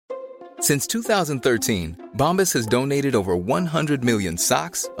Since 2013, Bombas has donated over 100 million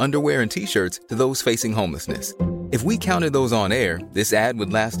socks, underwear, and T-shirts to those facing homelessness. If we counted those on air, this ad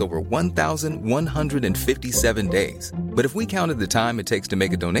would last over 1,157 days. But if we counted the time it takes to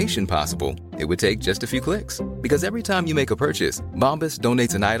make a donation possible, it would take just a few clicks. Because every time you make a purchase, Bombas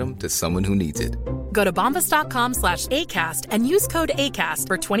donates an item to someone who needs it. Go to bombas.com/ACAST and use code ACAST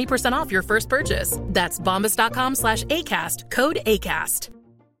for 20% off your first purchase. That's bombas.com/ACAST, code ACAST.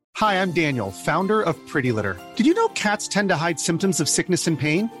 Hi, I'm Daniel, founder of Pretty Litter. Did you know cats tend to hide symptoms of sickness and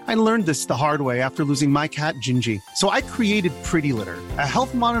pain? I learned this the hard way after losing my cat, Gingy. So I created Pretty Litter, a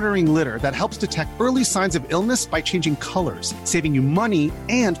health monitoring litter that helps detect early signs of illness by changing colors, saving you money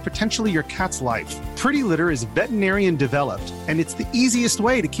and potentially your cat's life. Pretty Litter is veterinarian developed, and it's the easiest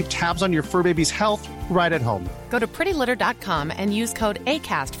way to keep tabs on your fur baby's health right at home. Go to prettylitter.com and use code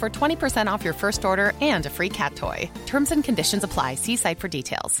ACAST for 20% off your first order and a free cat toy. Terms and conditions apply. See site for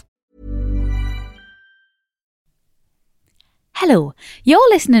details. Hello, you're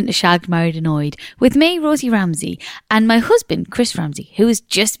listening to Shagged, Married, Annoyed with me, Rosie Ramsey, and my husband, Chris Ramsey, who has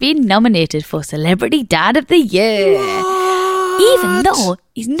just been nominated for Celebrity Dad of the Year. What? Even though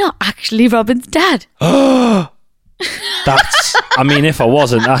he's not actually Robin's dad. That's, I mean, if I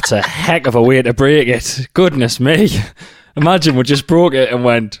wasn't, that's a heck of a way to break it. Goodness me. Imagine we just broke it and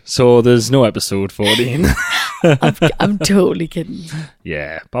went, so there's no episode 14. I'm totally kidding.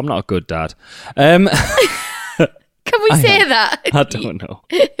 Yeah, but I'm not a good dad. Can we say that? I don't know.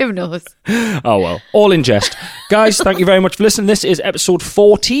 Who knows? Oh well, all in jest. Guys, thank you very much for listening. This is episode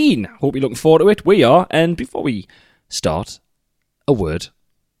 14. Hope you're looking forward to it. We are. And before we start, a word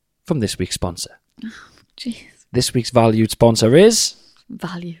from this week's sponsor. Oh, jeez. This week's valued sponsor is...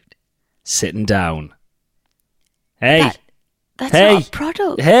 Valued. Sitting Down. Hey. That's not a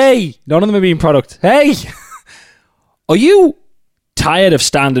product. Hey. None of them are being product. Hey. Are you tired of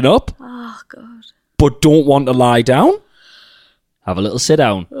standing up? Oh, God. But don't want to lie down? Have a little sit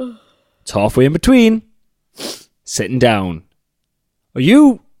down. It's halfway in between. Sitting down. Are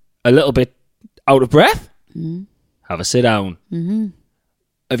you a little bit out of breath? Mm. Have a sit down. Mm-hmm.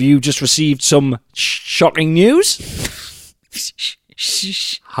 Have you just received some shocking news?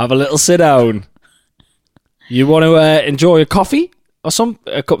 Have a little sit down. You want to enjoy a coffee or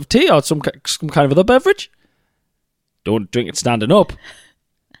a cup of tea or some kind of other beverage? Don't drink it standing up.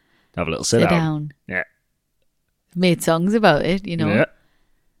 Have a little sit down. Yeah. Made songs about it, you know. Yeah.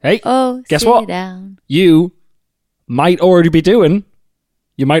 Hey, guess sit what? Down. You might already be doing.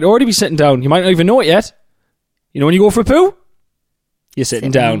 You might already be sitting down. You might not even know it yet. You know when you go for a poo? You're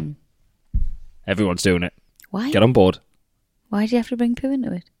sitting down. Everyone's doing it. Why? Get on board. Why do you have to bring poo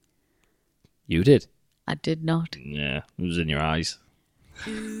into it? You did. I did not. Yeah, it was in your eyes.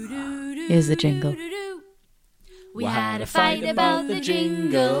 Here's the jingle. We had a fight about the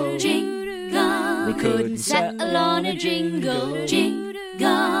jingle, jingle. We couldn't settle on a jingle,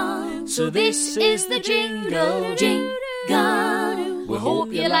 jingle. So this is the jingle, jingle. We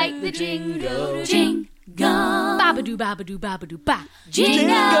hope you like the jingle, jingle. Babadoo, babadoo, babadoo, ba. Jingle.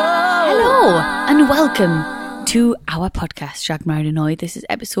 Hello and welcome to our podcast, Shagged, Married, Annoyed. This is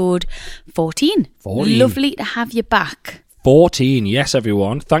episode 14. 14. Lovely to have you back. 14, yes,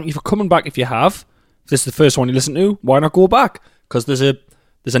 everyone. Thank you for coming back. If you have, if this is the first one you listen to, why not go back? Because there's a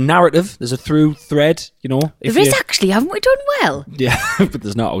narrative, there's a through thread, you know. There is actually, haven't we done well? Yeah, but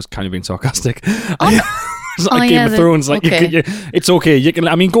there's not. I was kind of being sarcastic. It's Oh, like Game of Thrones. Like okay. it's okay. You can.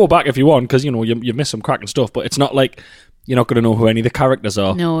 I mean, go back if you want, because you know you've missed some cracking stuff. But it's not like you're not going to know who any of the characters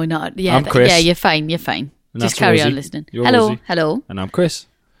are. No, not. Yeah, I'm Chris. Yeah, you're fine. You're fine. And Just that's carry Rosie. on listening. You're Hello, Rosie. hello. And I'm Chris.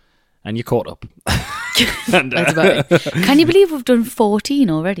 And you caught up. That's about it. Can you believe we've done 14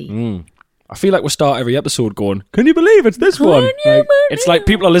 already? I feel like we start every episode going, can you believe it's this one? Like, it's like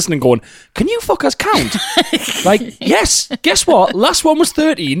people are listening going, can you fuckers count? Like, yes, guess what? Last one was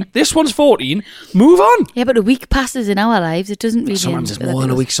 13, this one's 14, move on. Yeah, but a week passes in our lives. It doesn't really... Sometimes it's more than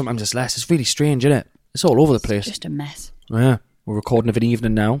a week, sometimes it's less. It's really strange, isn't it? It's all over the place. It's just a mess. Yeah, we're recording of an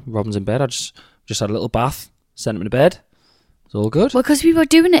evening now. Robin's in bed. I just had a little bath, sent him to bed. It's all good. Well, because we were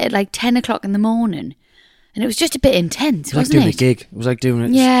doing it at like 10 o'clock in the morning. And it was just a bit intense, It was wasn't like doing it? a gig. It was like doing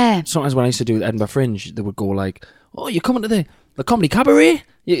it. Yeah. Sometimes when I used to do the Edinburgh Fringe, they would go like, "Oh, you're coming to the comedy cabaret?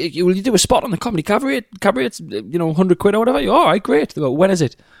 Will you do a spot on the comedy cabaret? It's 100 quid or whatever." You go, all right, great. They go, "When is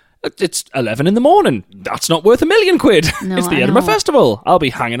it?" It's 11 in the morning. That's not worth £1 million. No, it's the I Edinburgh know. Festival. I'll be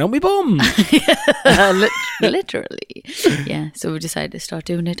hanging on my bum. Literally. Yeah, so we decided to start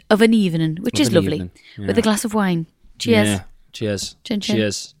doing it of an evening, which Of is an lovely. evening, yeah. With a glass of wine. Cheers. Yeah. Cheers. Chin chin.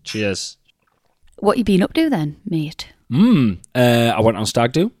 Cheers. Cheers. What you been up to then, mate? I went on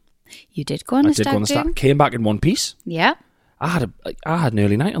stag do. You did go on a stag do? Came back in one piece. Yeah. I had an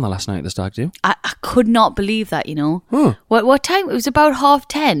early night on the last night at the stag do. I could not believe that, you know. Huh. What time? It was about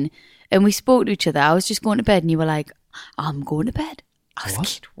 10:30 and we spoke to each other. I was just going to bed and you were like, I'm going to bed. I was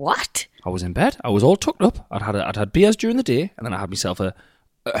like, what? I was in bed. I was all tucked up. I'd had beers during the day, and then I had myself a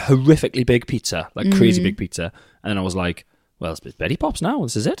horrifically big pizza, like crazy big pizza. And then I was like, well, it's Betty Pops now.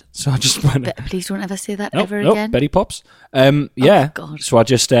 This is it. So I just went. Please don't ever say that No, again. Betty Pops. Yeah. Oh, God. So I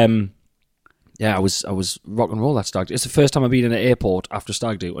just I was rock and roll that stag do. It's the first time I've been in an airport after a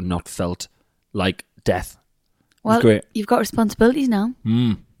stag do and not felt like death. Well, great. you've got responsibilities now.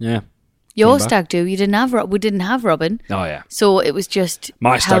 Yeah. Your Came back. stag do, we didn't have Robin. Oh yeah. So it was just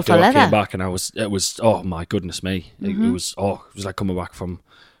My hell stag do, for I leather. came back and it was oh my goodness me. It was like coming back from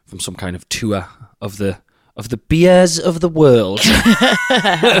some kind of tour of the beers of the world.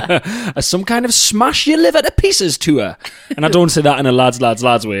 Some kind of smash your liver to pieces tour. And I don't say that in a lads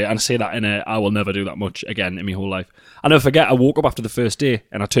way. And I say that in a I will never do that much again in my whole life. I never forget, I woke up after the first day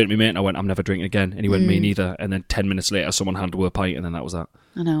and I turned to my mate and I went, I'm never drinking again. And he went, me neither. And then 10 minutes later, someone handed her a pint and then that was that.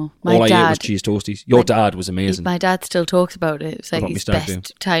 I know. All I ate was cheese toasties. Your dad was amazing. My dad still talks about it. It's like About his my stag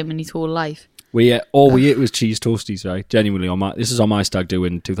best time in his whole life. All we ate was cheese toasties, right? Genuinely, this is on my stag do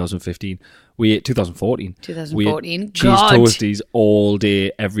in 2015. We ate 2014. 2014. We ate cheese God. toasties all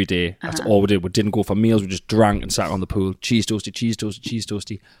day, every day. That's all we did. We didn't go for meals. We just drank and sat on the pool. Cheese toasty, cheese toasty, cheese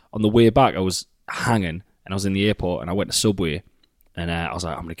toasty. On the way back, I was hanging and I was in the airport and I went to Subway and I was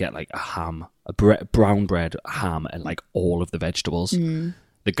like, I'm going to get like a ham, brown bread ham and like all of the vegetables.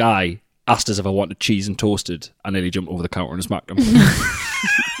 The guy asked us if I wanted cheese and toasted. I nearly jumped over the counter and smacked him.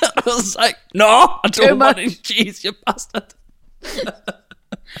 I was like, no, I don't want any cheese, you bastard.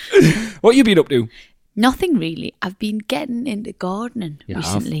 What you been up to? Nothing really. I've been getting into gardening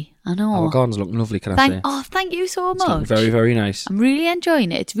recently. I know. Our garden's looking lovely, can I say? Thank you so It's looking much. very, very nice. I'm really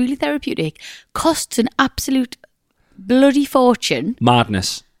enjoying it. It's really therapeutic. Costs an absolute bloody fortune.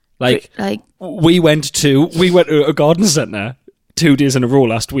 Madness. Like Like we went to a garden centre 2 days in a row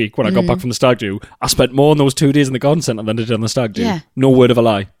last week when I got back from the stag do. I spent more on those 2 days in the garden centre than I did on the stag do. Yeah. No word of a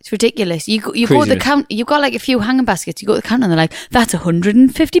lie. it's ridiculous. You go to the Craziness. count. You've got like a few hanging baskets. You go to the counter and they're like, "That's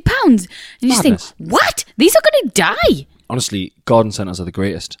 £150," and you just think, Madness. "What? These are going to die." Honestly, garden centres are the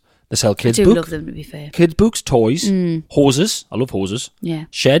greatest. They sell kids' I do books. love them, to be fair. Kids' books, toys, hoses. I love hoses. Yeah,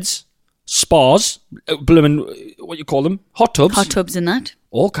 Sheds, spas, blooming, what you call them? Hot tubs. hot tubs and that,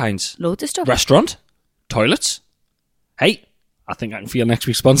 All kinds. loads of stuff. Restaurant, toilets. Hey, I think I can feel next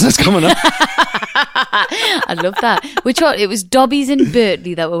week's sponsors coming up. I love that. Which one? It was Dobby's in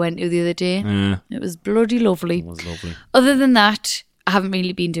Bertley that we went to the other day. Yeah. It was bloody lovely. It was lovely. Other than that, I haven't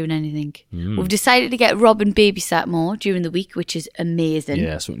really been doing anything. We've decided to get Robin babysat more during the week, which is amazing.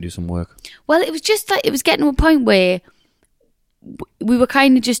 Yeah, so we can do some work. Well, it was just like it was getting to a point where we were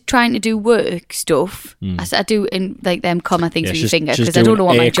kind of just trying to do work stuff. As I do in like them comma things with your finger because I don't know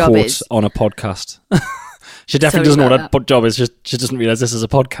what my job is. On a podcast. She definitely Sorry doesn't know what about her job is. She doesn't realise this is a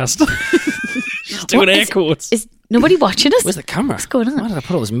podcast. She's doing air quotes. Is nobody watching us? Where's the camera? What's going on? Why did I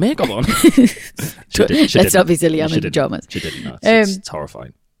put all this makeup on? Let's not be silly. I'm in pyjamas. She didn't. No, it's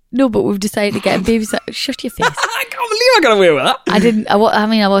horrifying. No, but we've decided to get a babysat. Shut your face. I can't believe I got away with that. I didn't. I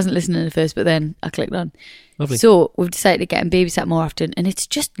wasn't listening at first, but then I clicked on. Lovely. So we've decided to get him babysat more often, and it's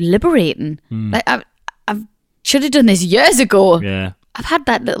just liberating. Like I should have done this years ago. Yeah. I've had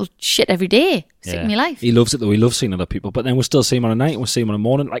that little shit every day. Sick of my life. He loves it though. He loves seeing other people. But then we'll still see him on a night and we'll see him on a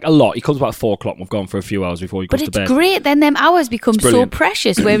morning. Like a lot. He comes about 4 o'clock and we've gone for a few hours before he goes But to bed. it's great. Then them hours become so brilliant.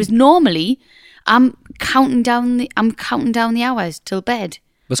 precious. Whereas normally, I'm counting down the hours till bed.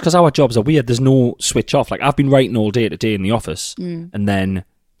 That's because our jobs are weird. There's no switch off. Like I've been writing all day today in the office and then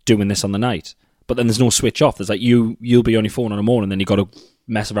doing this on the night. But then there's no switch off. There's like you'll be on your phone on the morning, then you got to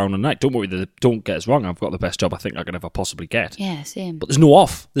mess around on the night. Don't worry, don't get us wrong. I've got the best job I think I could ever possibly get. Yeah, same. But there's no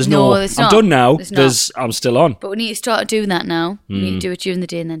off. There's No, no. there's I'm not. done now. There's not. I'm still on. But we need to start doing that now. We need to do it during the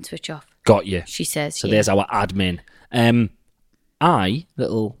day and then switch off. Got you. She says. So yeah. there's our admin. I,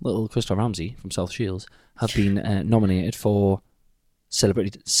 little Christopher Ramsey from South Shields, have been nominated for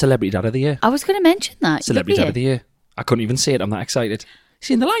Celebrity Dad of the Year. I was going to mention that. Celebrity Dad of the Year. I couldn't even say it. I'm that excited.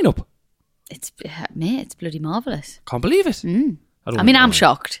 See in the lineup. It's bloody marvellous. Can't believe it. I mean, I'm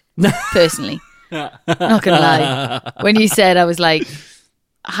shocked, personally. Not gonna lie. When you said, I was like,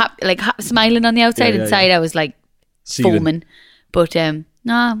 smiling on the outside. Yeah, Inside, I was like Seething. foaming. But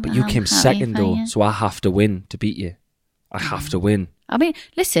no. But you I'm came happy, second though, fine, yeah. so I have to win to beat you. I have to win. I mean,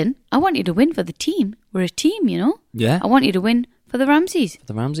 listen. I want you to win for the team. We're a team, you know. Yeah. I want you to win for the Ramseys. For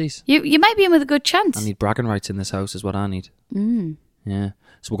the Ramseys. You might be in with a good chance. I need bragging rights in this house is what I need. Yeah.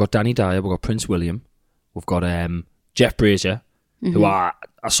 So we've got Danny Dyer, we've got Prince William, we've got Jeff Brazier, who I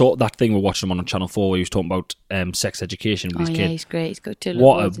I saw that thing we're watching him on Channel 4 where he was talking about sex education with his kid. He's great. He's got 2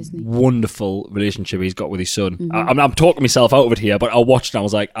 What little boys, a isn't he? wonderful relationship he's got with his son. I'm talking myself out of it here, but I watched and I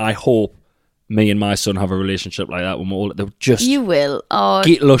was like, I hope me and my son have a relationship like that when we're all, they're just You will. Oh,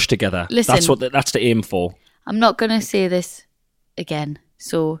 get lush together. Listen. That's the aim for. I'm not going to say this again,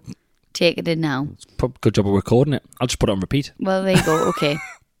 so take it in now. Good job of recording it. I'll just put it on repeat. Well, there you go. Okay.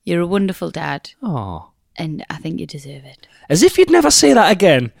 You're a wonderful dad, Oh. and I think you deserve it. As if you'd never say that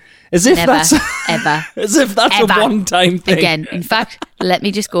again. As if Never, that's ever. As if that's Ever. a one-time thing. Again. In fact, let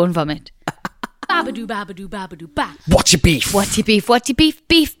me just go and vomit. Babadoo, babadoo, babadoo, ba. What's your beef? What's your beef? What's your beef?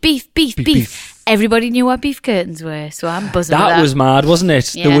 Beef, beef, beef, beef. beef. Everybody knew what beef curtains were, so I'm buzzing with That that. was mad, wasn't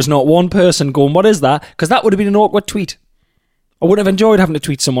it? Yeah. There was not one person going, what is that? Because that would have been an awkward tweet. I would have enjoyed having to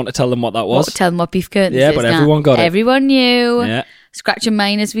tweet someone to tell them what that was. Tell them what beef curtains Yeah, is. but Nah. everyone got it. Everyone knew. Yeah. Scratching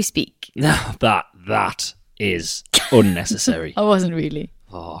mine as we speak. That is unnecessary. I wasn't really.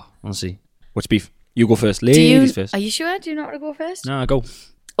 Oh, let's see. What's beef? You go first. Do you? Ladies first. Are you sure? Do you not want to go first? No, go.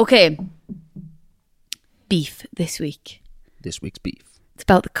 Okay. Beef this week. This week's beef. It's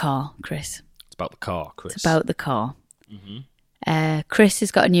about the car, Chris. It's about the car, Chris. It's about the car. Chris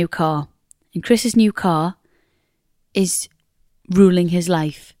has got a new car, and Chris's new car is ruling his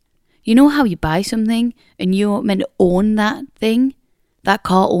life. You know how you buy something and you're meant to own that thing? That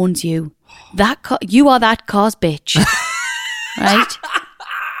car owns you. That car, you are that car's bitch, right?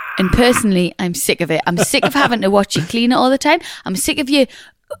 And personally, I'm sick of it. I'm sick of having to watch you clean it all the time. I'm sick of you.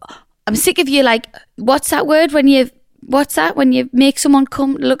 Like, what's that word when you make someone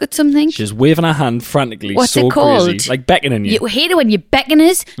come look at something? She's waving her hand frantically. What's so it called? crazy. Like beckoning you. You hate it when you beckon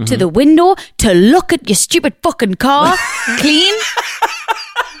us to the window to look at your stupid fucking car clean.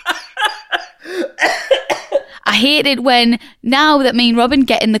 I hate it when, now that me and Robin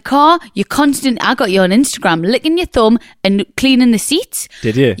get in the car, I got you on Instagram licking your thumb and cleaning the seats.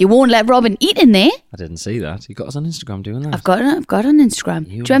 Did you? You won't let Robin eat in there. I didn't see that. You got us on Instagram doing that. I've got it on Instagram.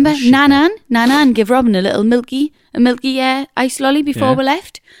 You Do you remember shit Nanan give Robin a little milky ice lolly before Yeah. we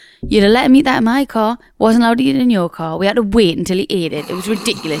left? You'd have let him eat that in my car. Wasn't allowed to eat it in your car. We had to wait until he ate it. It was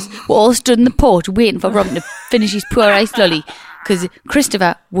ridiculous. We're all stood in the porch waiting for Robin to finish his poor ice lolly because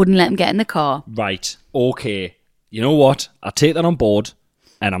Christopher wouldn't let him get in the car. Right. Okay. You know what? I'll take that on board,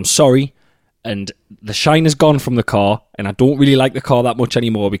 and I'm sorry. And the shine has gone from the car, and I don't really like the car that much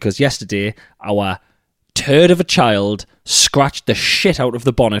anymore because yesterday our turd of a child scratched the shit out of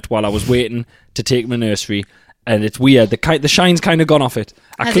the bonnet while I was waiting to take him to nursery. And it's weird. The shine's kind of gone off it.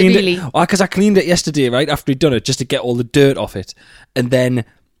 Has it really? Because I cleaned it yesterday, right, after he'd done it, just to get all the dirt off it. And then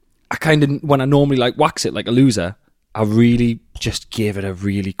I kind of, when I normally like wax it like a loser, I really just gave it a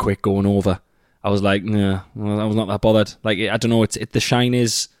really quick going over. I was like, nah, I was not that bothered. Like, I don't know, the shine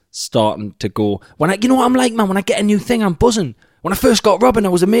is starting to go. You know what I'm like, man? When I get a new thing, I'm buzzing. When I first got Robin, I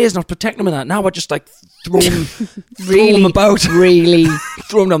was amazed and I was protecting him with that. Now I just like throw him, throw him about. Really?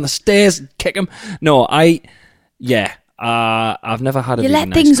 Throw him down the stairs and kick him. No, I've never had a You really let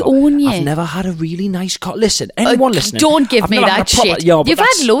nice things car. own you. I've never had a really nice car. Listen, anyone listening. don't give I've me never that had a proper- shit. Yeah, but You've had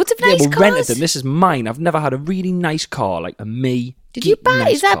that's- loads of nice we rented cars. them. This is mine. I've never had a really nice car, like a me. Did you buy?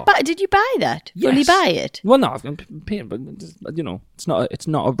 nice Is that? car. Did you buy that? Yes. Fully buy it? Well, no, I've been paying, but you know, it's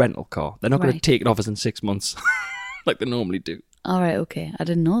not a rental car. They're not going to Right. take it off us in 6 months, like they normally do. All right. Okay. I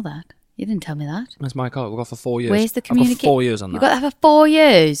didn't know that. You didn't tell me that. That's my car. We've got for 4 years. Where's the I've got communication? 4 years on that. You've got that for 4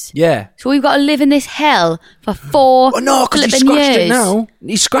 years. Yeah. So we've got to live in this hell for 4 Oh no, because he flipping scratched years. it now.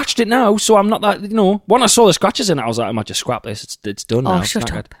 He scratched it now, so I'm not that. You know, when I saw the scratches in it, I was like, I might just scrap this. It's done now. Oh, It's shut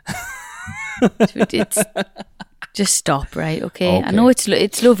knackered. up. It's just stop, right? Okay. I know it's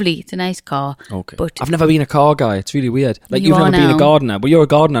lovely. It's a nice car. Okay. But I've never been a car guy. It's really weird. Like You you've are never been now. a gardener, but you're a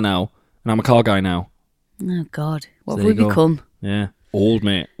gardener now, and I'm a car guy now. oh God, what So have we there you go. become? Yeah, old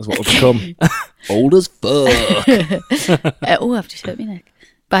mate. That's what we've become. Old as fuck. I've just hurt my neck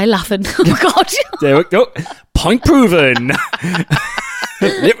by laughing. Oh God. There we go. Point proven.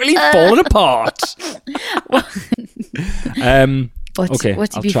 Literally falling apart. What's Okay, your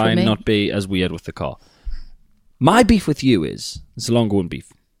I'll beef try with and me? not be as weird with the car. My beef with you is, it's a long going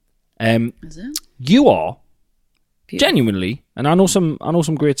beef. Is it? You are Beautiful. genuinely, and I know some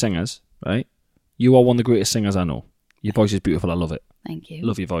great singers, right? You are one of the greatest singers I know. Your voice is beautiful. I love it. Thank you.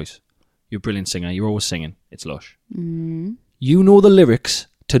 Love your voice. You're a brilliant singer. You're always singing. It's lush. Mm. You know the lyrics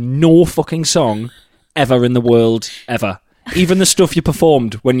to no fucking song ever in the world, ever. Even the stuff you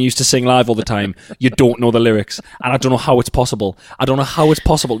performed when you used to sing live all the time, you don't know the lyrics. And I don't know how it's possible. I don't know how it's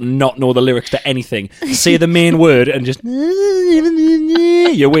possible to not know the lyrics to anything. Say the main word and just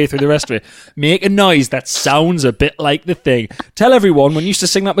your way through the rest of it. Make a noise that sounds a bit like the thing. Tell everyone when you used to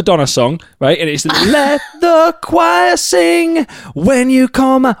sing that Madonna song, right? And it's let the choir sing when you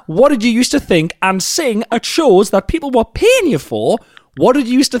come. What did you used to think and sing at shows that people were paying you for? What did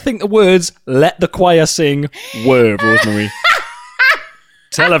you used to think the words let the choir sing were, Rosemary?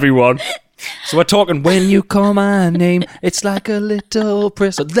 Tell everyone. So we're talking when you call my name, it's like a little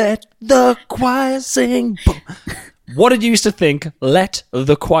prayer. So let the choir sing. What did you used to think let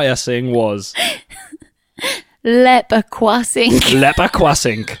the choir sing was? Leper-quassing.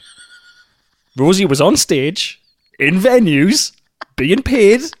 Leper-quassing. Rosie was on stage, in venues, being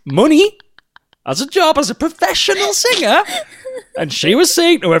paid money as a job, as a professional singer. And she was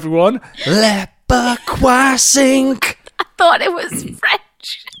saying to everyone, leper-quassing. I thought it was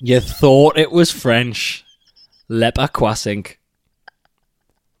French. You thought it was French. Leper-quassing.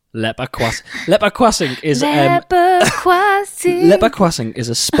 Leper-quassing is leper-quassing is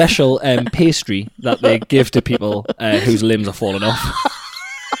a special pastry that they give to people whose limbs are falling off.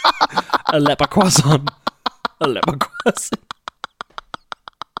 A leper-croissant. A leper-croissant.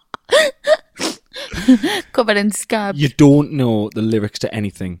 Covered in scabs. You don't know the lyrics to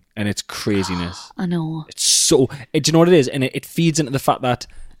anything, and it's craziness. I know. It's so... do you know what it is? And it feeds into the fact that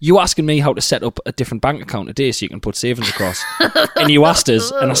you asking me how to set up a different bank account a day so you can put savings across. And you asked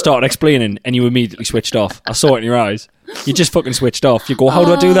us, and I started explaining, and you immediately switched off. I saw it in your eyes. You just fucking switched off. You go, how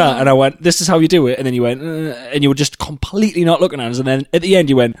do I do that? And I went, this is how you do it. And then you went, and you were just completely not looking at us. And then at the end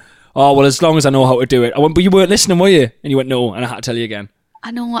you went, oh, well, as long as I know how to do it. I went, but you weren't listening, were you? And you went, no. And I had to tell you again. I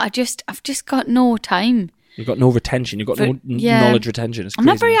know, I've just got no time. You've got no retention. You've got no knowledge retention. It's I'm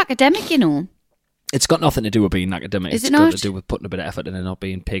not very academic, you know. It's got nothing to do with being academic. Is it it's not? got to do with putting a bit of effort in and not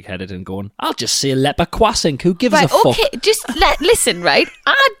being pig-headed and going, I'll just say leper-quassing. Who gives a fuck? Okay, just listen, right?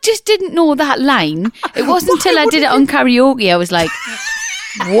 I just didn't know that line. It wasn't until I did it on karaoke I was like,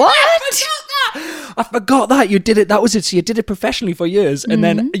 what? I forgot that you did it. That was it. So you did it professionally for years, and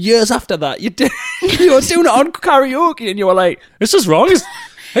then years after that, you were doing it on karaoke, and you were like, "This is wrong.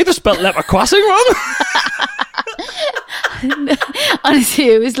 They just spelled leper-quassing wrong." Honestly,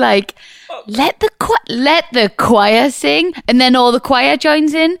 it was like, let the choir sing, and then all the choir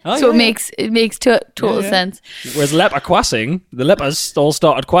joins in, so it makes total sense. Whereas leper-quassing, the lepers all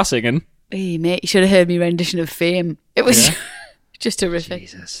started quassing, and hey mate, you should have heard me rendition of Fame. It was just horrific.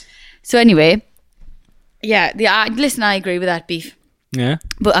 Jesus. So anyway, listen, I agree with that, Beef. Yeah.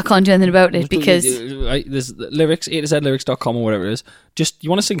 But I can't do anything about it because... There's lyrics, A2ZLyrics.com or whatever it is. Just, you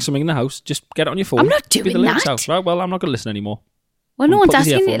want to sing something in the house, just get it on your phone. I'm not Get doing the lyrics that. Out. Right, well, I'm not going to listen anymore. Well, no one's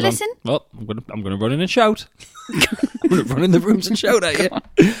asking you to listen. Well, I'm going to run in and shout. I'm going to run in the rooms and shout at you.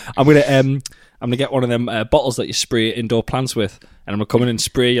 I'm going to get one of them bottles that you spray indoor plants with, and I'm going to come in and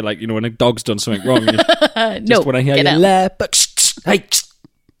spray you like, you know, when a dog's done something wrong. No, when I hear you, hey,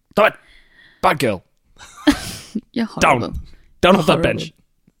 stop it. Bad girl. You're horrible. Down off that bench.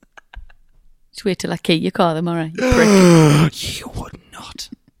 Just wait till I key your car tomorrow, you prick. You would not.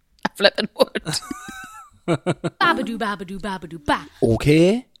 I flipping would. Babadoo, babadoo, babadoo, ba.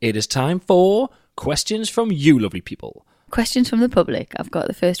 Okay, it is time for questions from you lovely people. Questions from the public. I've got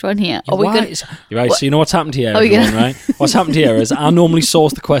the first one here. You're right. So you know what's happened here, everyone, right? What's happened here is I normally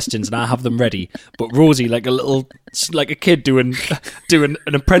source the questions and I have them ready, but Rosie, like a kid doing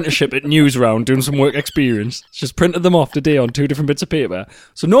an apprenticeship at Newsround, doing some work experience, she's printed them off today on 2 different bits of paper.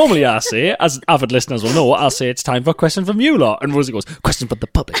 So normally I say, as avid listeners will know, I'll say it's time for a question from you lot, and Rosie goes, question from the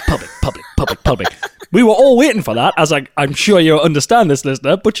public. We were all waiting for that, as I'm sure you understand this,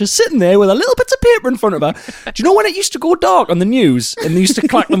 listener, but she's sitting there with a little bit of paper in front of her. Do you know when it used to go dark on the news and they used to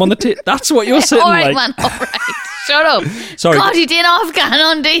clack them on the tape? That's what you're sitting all right, like. Man, all right. Shut up. Sorry. God, you didn't off going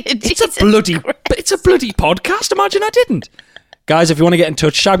on, do you? It's a bloody podcast. Imagine I didn't. Guys, if you want to get in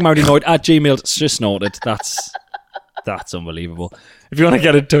touch, shagmoutinoid@gmail.com. It's just snorted. That's unbelievable. If you want to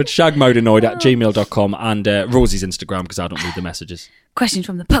get in touch, shagmoutinoid@gmail.com and Rosie's Instagram, because I don't read the messages. Questions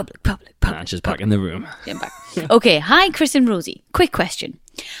from the public. And she's back in the room. Getting back. Okay, hi Chris and Rosie. Quick question.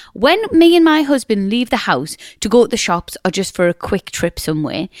 When me and my husband leave the house to go to the shops or just for a quick trip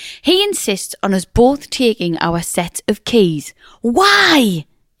somewhere, he insists on us both taking our sets of keys. Why?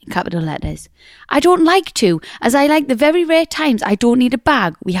 In capital letters. I don't like to, as I like the very rare times I don't need a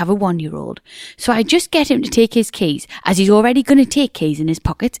bag. We have a 1-year-old. So I just get him to take his keys, as he's already going to take keys in his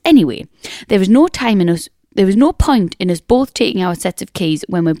pockets anyway. There was no point in us both taking our sets of keys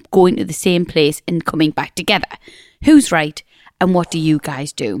when we're going to the same place and coming back together. Who's right? and what do you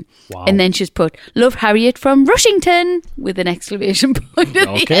guys do? Wow. And then she's put, love Harriet from Rushington with an exclamation point at the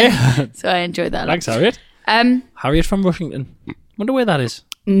Okay. end. So I enjoyed that. Thanks, Harriet. Harriet from Rushington. Wonder where that is.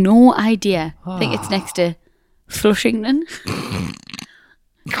 No idea. I think it's next to Flushington.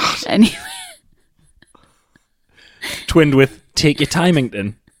 Anyway. Twinned with Take Your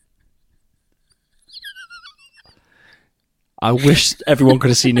Timington. I wish everyone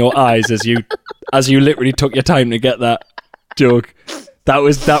could have seen your eyes as you literally took your time to get that joke. That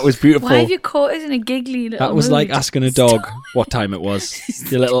was beautiful. Why have you caught us in a giggly little That was mood? like asking a dog what time it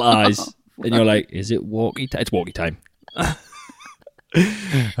was. Your little eyes. And you're like, is it walkie time? It's walkie time.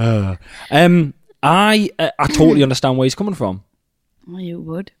 I totally understand where he's coming from. Oh, you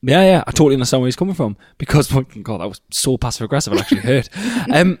would. Yeah, I totally understand where he's coming from. Because, God, that was so passive aggressive, it actually hurt.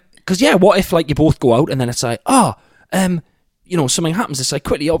 Because, what if, like, you both go out and then it's like, something happens. It's like,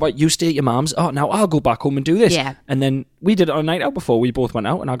 quickly, all right, you stay at your mum's. Oh, now I'll go back home and do this. Yeah. And then we did it on a night out before. We both went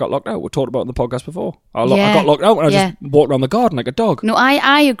out and I got locked out. We talked about it on the podcast before. I got locked out and I just walked around the garden like a dog. No,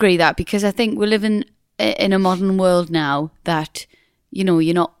 I agree that because I think we're living in a modern world now that,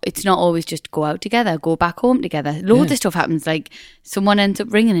 it's not always just go out together, go back home together. Loads of stuff happens. Like someone ends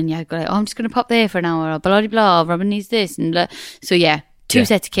up ringing and you go like, oh, I'm just going to pop there for an hour or blah, blah, blah. Robin needs this. And blah. So, two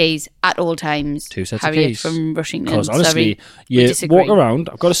sets of keys at all times. Two sets Harriet of keys. from Rushington. Because honestly, Sorry, you walk around,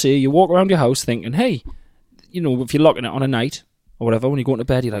 I've got to say, you walk around your house thinking, hey, if you're locking it on a night or whatever, when you go into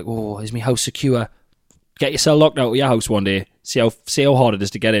bed, you're like, oh, is my house secure? Get yourself locked out of your house one day. See how hard it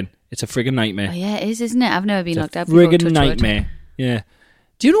is to get in. It's a friggin' nightmare. Oh, yeah, it is, isn't it? I've never been locked out before. Friggin' nightmare. Yeah.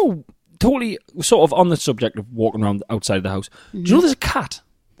 Do you know, totally sort of on the subject of walking around outside of the house, do you know there's a cat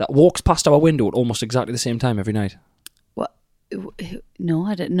that walks past our window at almost exactly the same time every night? What? No,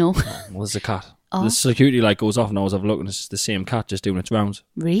 I don't know. Well, there's a cat. The security light goes off and I was having a look and it's the same cat just doing its rounds.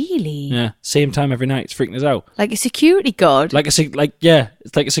 Really? Yeah. Same time every night. It's freaking us out. Like a security guard? It's like a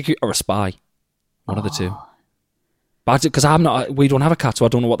security or a spy. One of the two. But because we don't have a cat, so I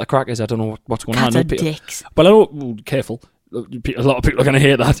don't know what the crack is. I don't know what's going on. Cats are dicks. But I know, careful. A lot of people are going to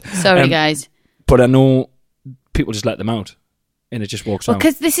hear that. Sorry, guys. But I know people just let them out and it just walks around.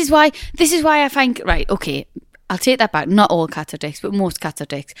 Because this is why I find, right, okay, I'll take that back. Not all cats are dicks, but most cats are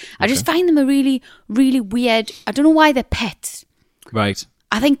dicks. I just find them a really, really weird, I don't know why they're pets. Right.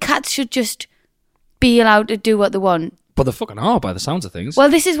 I think cats should just be allowed to do what they want. But they fucking are by the sounds of things. Well,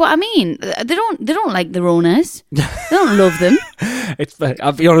 this is what I mean. They don't like their owners. They don't love them.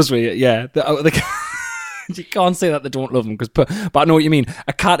 I'll be honest with you, yeah. You can't say that they don't love them, but I know what you mean.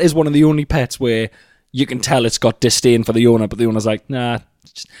 A cat is one of the only pets where you can tell it's got disdain for the owner, but the owner's like, nah.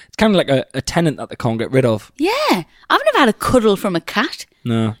 It's kind of like a tenant that they can't get rid of. Yeah. I've never had a cuddle from a cat.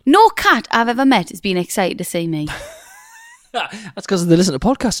 No. No cat I've ever met has been excited to see me. That's because they listen to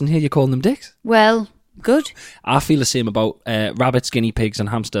podcasts and hear you calling them dicks. Well, good. I feel the same about rabbits, guinea pigs and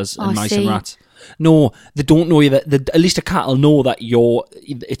hamsters and mice and rats. No, they don't know you. At least a cat will know that you're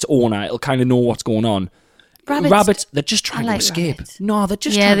its owner. It'll kind of know what's going on. Rabbits, they're just trying to escape. Rabbits. No, they're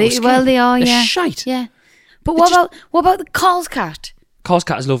just trying to escape. Well, they are, they're shite. Yeah. But what about the Carl's cat? Carl's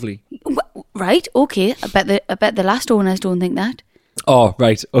cat is lovely. Right, okay. I bet the last owners don't think that. Oh,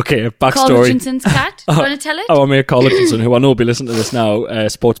 right. Okay, backstory. Carl Hutchinson's cat. Do you want to tell it? Oh, mate, Carl Hutchinson, who I know will be listening to this now,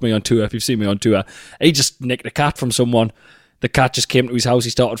 supports me on tour. If you've seen me on tour, he just nicked a cat from someone. The cat just came to his house, he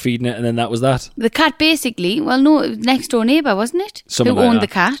started feeding it, and then that was that. The cat basically, well, no, it was next door neighbour, wasn't it? Something who like owned that.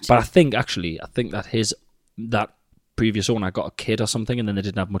 the cat. But I think that that previous owner got a kid or something, and then they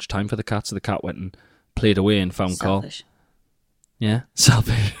didn't have much time for the cat, so the cat went and played away and found Selfish. Carl. Yeah,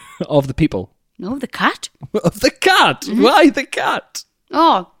 selfish. Of the people. No, the cat. Of the cat? Mm-hmm. Why the cat?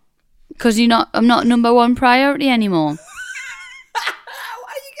 Oh, because I'm not number one priority anymore. Why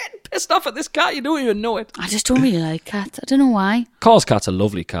are you getting pissed off at this cat? You don't even know it. I just don't really like cats. I don't know why. Carl's cat's a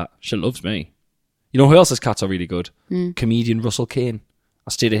lovely cat. She loves me. You know who else's cats are really good? Comedian Russell Kane.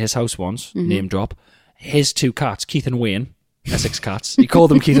 I stayed at his house once, name drop. His two cats, Keith and Wayne, Essex cats. He called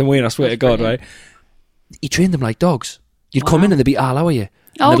them Keith and Wayne, I swear to God, right? He trained them like dogs. You'd come in and they'd be all over you.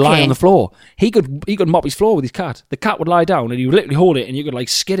 And they'd lie on the floor. He could mop his floor with his cat. The cat would lie down and he would literally hold it and you could like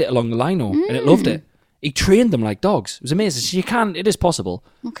skid it along the lino and it loved it. He trained them like dogs. It was amazing. So it is possible.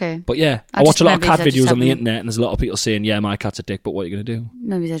 Okay. But yeah, I watch a lot of cat videos on the internet and there's a lot of people saying, yeah, my cat's a dick, but what are you going to do?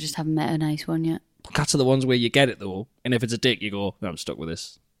 Maybe I just haven't met a nice one yet. Cats are the ones where you get it though. And if it's a dick, you go, no, I'm stuck with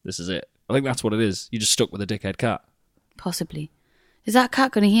this. This is it. I think that's what it is. You're just stuck with a dickhead cat. Possibly. Is that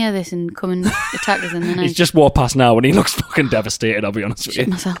cat going to hear this and come and attack us in the night? He's just walked past now and he looks fucking devastated, I'll be honest with you. Shit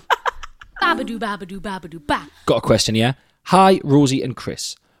myself. Babadoo, babadoo, babadoo, ba. Got a question here. Hi, Rosie and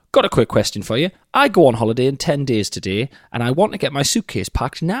Chris. Got a quick question for you. I go on holiday in 10 days today and I want to get my suitcase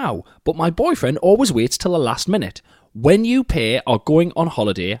packed now, but my boyfriend always waits till the last minute. When you pair are going on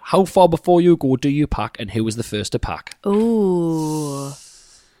holiday, how far before you go do you pack, and who is the first to pack? Ooh.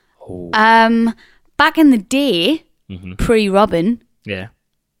 Back in the day, pre-Robin, Yeah.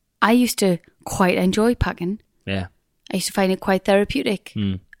 I used to quite enjoy packing. Yeah. I used to find it quite therapeutic.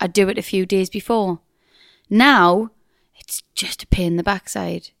 I'd do it a few days before. Now, it's just a pain in the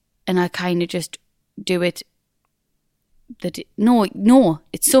backside. And I kind of just do it. No,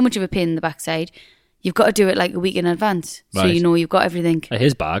 it's so much of a pain in the backside. You've got to do it like a week in advance. So Right. you know you've got everything.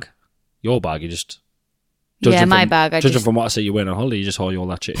 His bag. Your bag, you just... Yeah, my bag. Judging from what I say you went on holiday, you just haul all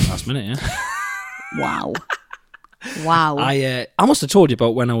that shit in the last minute, yeah? Wow. Wow. I must have told you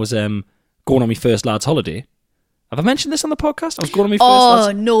about when I was going on my first lads' holiday. Have I mentioned this on the podcast? I was going on my first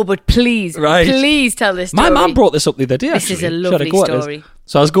lads... no, but please, Right. please tell this story. My mum brought this up the other day, This actually. is a Should I lovely go at this? story.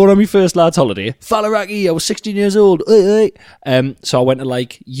 So I was going on my first lads' holiday. Fallaraki, I was 16 years old. So I went to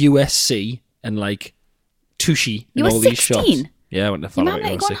like USC and like Tushy You and were all these 16? shops. Yeah, I went to Your Fallaraki mum let when I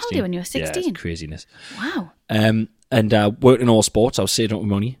you was go on 16. holiday when you were Yeah, 16? it's craziness. Wow. And worked in all sports. I was saving up my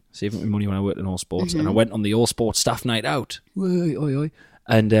money when I worked in all sports. And I went on the all sports staff night out.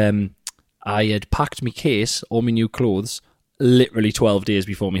 And I had packed my case, all my new clothes, literally 12 days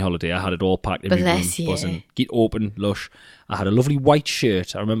before my holiday. I had it all packed in my room. Bless you. Buzzing. Get open, lush. I had a lovely white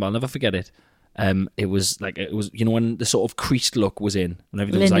shirt. I remember, I'll never forget it. It was, you know, when the sort of creased look was in, when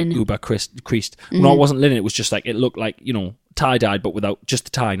everything was Linen. like uber creased. No, it wasn't linen. It was just like, it looked like, you know, tie-dyed, but without just the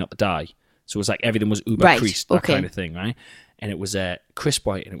tie, not the dye. So it was like everything was uber Right, creased, that okay. kind of thing, right? And it was crisp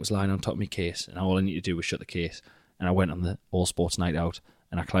white, and it was lying on top of my case, and all I needed to do was shut the case. And I went on the all sports night out,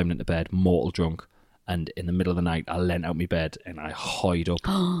 and I climbed into bed, mortal drunk. And in the middle of the night, I leant out my bed and I hoyed up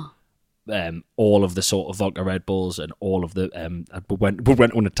all of the sort of vodka Red Bulls and all of the we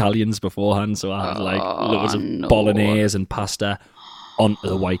went on Italians beforehand, so I had like loads of bolognese and pasta onto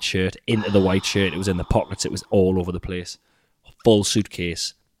the white shirt, into the white shirt. It was in the pockets. It was all over the place. Full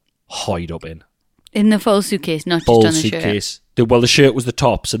suitcase, hoyed up in. In the full suitcase, not Full just on the shirt. suitcase. The shirt was the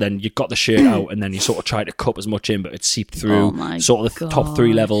top, so then you got the shirt out, and then you sort of tried to cup as much in, but it seeped through. Oh my sort of the top God.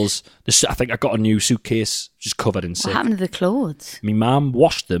 3 levels. I think I got a new suitcase just covered in What sick. happened to the clothes? My mum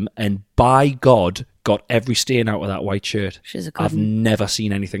washed them, and by God, got every stain out of that white shirt. She's a good I've one. never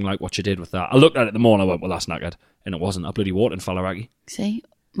seen anything like what she did with that. I looked at it in the morning, I went, well, that's knackered. And it wasn't. I bloody watered in Fallaraki. See,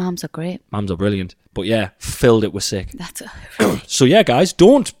 mums are great. Mums are brilliant. But yeah, filled it with sick. That's So yeah, guys,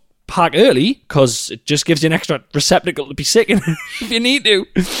 don't pack early, because it just gives you an extra receptacle to be sick in if you need to.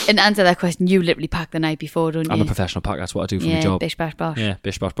 And answer that question, you literally pack the night before, don't you? I'm a professional packer. That's what I do for my yeah, job. bish bash bosh. Yeah,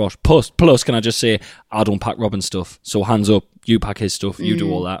 bish bash bosh. Plus, can I just say, I don't pack Robin's stuff. So hands up, you pack his stuff. You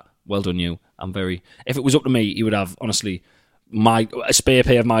do all that. Well done, you. If it was up to me, he would have, honestly, a spare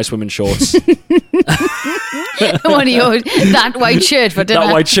pair of my swimming shorts. One of yours, that white shirt for dinner.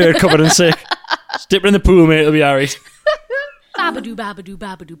 That white shirt covered in sick. Just dip it in the pool, mate. It'll be alright. Babadoo, babadoo,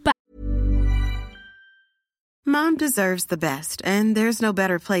 babadoo, ba- Mom deserves the best, and there's no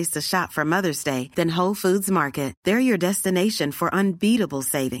better place to shop for Mother's Day than Whole Foods Market. They're your destination for unbeatable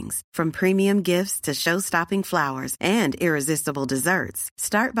savings, from premium gifts to show-stopping flowers and irresistible desserts.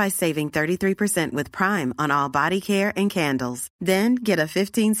 Start by saving 33% with Prime on all body care and candles. Then get a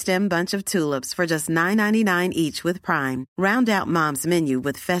 15-stem bunch of tulips for just $9.99 each with Prime. Round out Mom's menu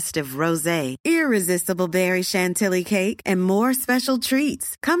with festive rosé, irresistible berry chantilly cake, and more special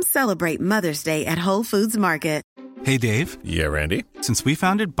treats. Come celebrate Mother's Day at Whole Foods Market. Hey, Dave. Yeah, Randy? Since we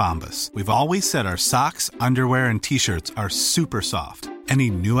founded Bombas, we've always said our socks, underwear, and T-shirts are super soft. Any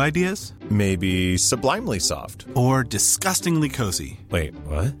new ideas? Maybe sublimely soft. Or disgustingly cozy? Wait,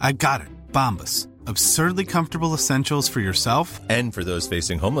 what? I got it. Bombas. Absurdly comfortable essentials for yourself And for those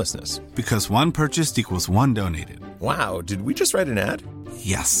facing homelessness. because one purchased equals one donated. Wow, did we just write an ad?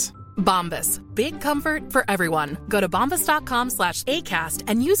 Yes. Bombas. Big comfort for everyone. Go to bombas.com/ACAST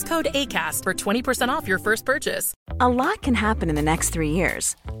and use code ACAST for 20% off your first purchase. A lot can happen in the next 3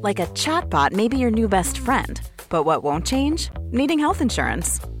 years. Like a chatbot may be your new best friend. But what won't change? Needing health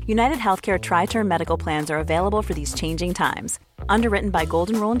insurance. United Healthcare Tri-Term Medical Plans are available for these changing times. Underwritten by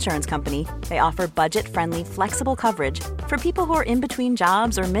Golden Rule Insurance Company, they offer budget-friendly, flexible coverage for people who are in between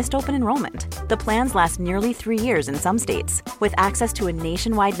jobs or missed open enrollment. The plans last nearly 3 years in some states, with access to a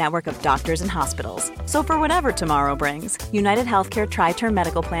nationwide network of doctors and hospitals. So for whatever tomorrow brings, United Healthcare Tri-Term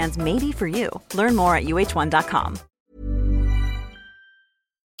Medical Plans may be for you. Learn more at uh1.com.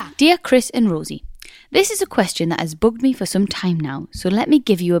 Dear Chris and Rosie, this is a question that has bugged me for some time now, so let me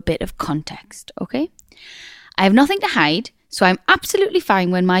give you a bit of context, okay? I have nothing to hide, so I'm absolutely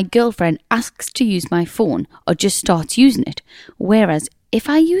fine when my girlfriend asks to use my phone or just starts using it, whereas if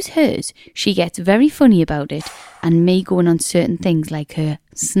I use hers, she gets very funny about it and may go on certain things like her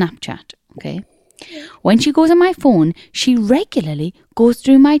Snapchat, okay? When she goes on my phone, she regularly goes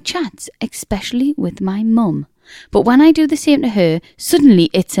through my chats, especially with my mum. But when I do the same to her, suddenly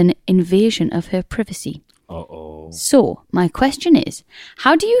it's an invasion of her privacy. Uh-oh. So, my question is,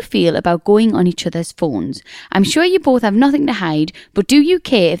 how do you feel about going on each other's phones? I'm sure you both have nothing to hide, but do you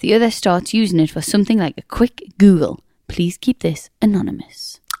care if the other starts using it for something like a quick Google? Please keep this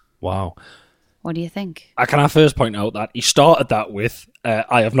anonymous. Wow. What do you think? Can I first point out that he started that with,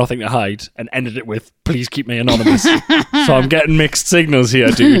 I have nothing to hide, and ended it with, please keep me anonymous. So I'm getting mixed signals here,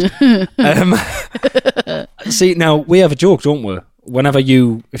 dude. See, now, we have a joke, don't we?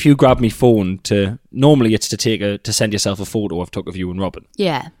 If you grab me phone normally it's to send yourself a photo I've took of you and Robin.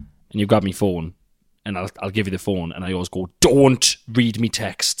 Yeah. And you grab me phone, and I'll give you the phone, and I always go, don't read me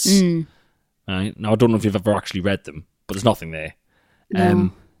texts. Right? Now, I don't know if you've ever actually read them, but there's nothing there.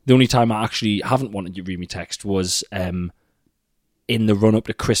 No. The only time I actually haven't wanted you to read me text was in the run-up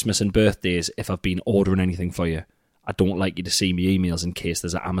to Christmas and birthdays, if I've been ordering anything for you. I don't like you to see me emails in case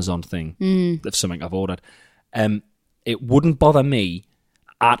there's an Amazon thing of something I've ordered. It wouldn't bother me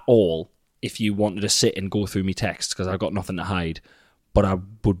at all if you wanted to sit and go through me texts because I've got nothing to hide. But I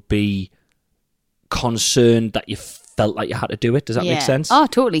would be concerned that you felt like you had to do it. Does that make sense? Oh,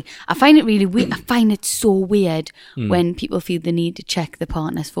 totally. I find it really weird. I find it so weird when people feel the need to check the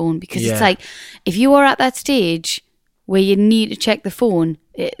partner's phone because it's like, if you are at that stage where you need to check the phone,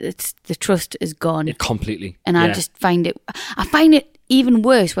 it's the trust is gone. Completely. And I just find it even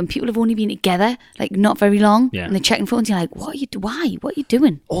worse when people have only been together, like not very long, and they're checking phones. You're like, What are you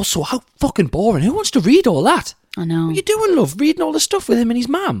doing? Also, how fucking boring. Who wants to read all that? I know. What are you doing, love? Reading all the stuff with him and his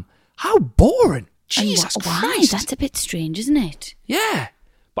mum? How boring. Jesus Christ. Why? That's a bit strange, isn't it? Yeah.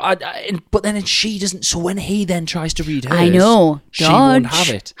 But then she doesn't, so when he then tries to read hers, I know. She won't have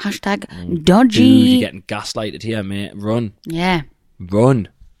it. Hashtag dodgy. Dude, you're getting gaslighted here, mate. Run. Yeah. Run.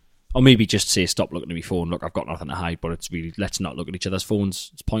 Or maybe just say, stop looking at my phone. Look, I've got nothing to hide, but it's really, let's not look at each other's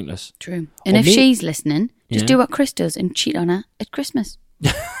phones. It's pointless. True. And if she's listening, just do what Chris does and cheat on her at Christmas.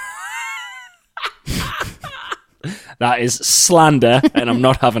 That is slander, and I'm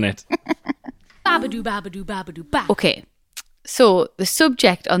not having it. Babadoo, babadoo, babadoo, ba. Okay. So the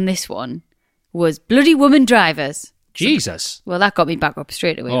subject on this one was bloody woman drivers. Jesus. Well, that got me back up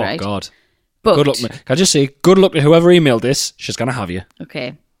straight away, right? Oh, God. But, good luck. Can I just say, good luck to whoever emailed this. She's going to have you.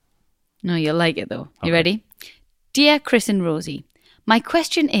 Okay. No, you'll like it, though. You ready? Dear Chris and Rosie, my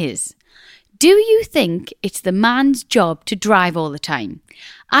question is, do you think it's the man's job to drive all the time?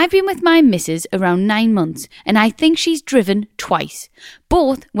 I've been with my missus around 9 months, and I think she's driven twice,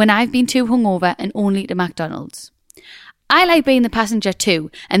 both when I've been too hungover and only to McDonald's. I like being the passenger too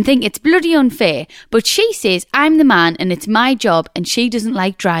and think it's bloody unfair, but she says I'm the man and it's my job and she doesn't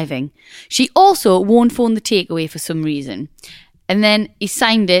like driving. She also won't phone the takeaway for some reason. And then he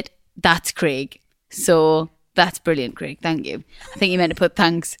signed it, that's Craig. So that's brilliant, Craig. Thank you. I think you meant to put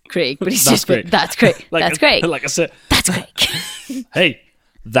thanks, Craig, but he's just put that's Craig. That's Craig. Like I said. That's Craig. Hey,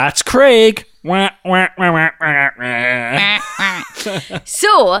 that's Craig.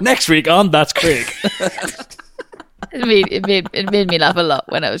 So next week on That's Craig. It made me laugh a lot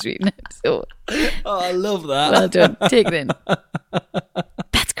when I was reading it. So, I love that. Well done. Take it in.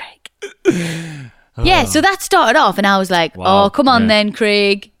 That's Craig. Yeah, so that started off and I was like, wow. Oh, come on then,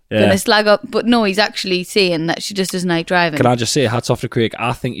 Craig. Gonna slag up. But no, he's actually saying that she just doesn't like driving. Can I just say, hats off to Craig.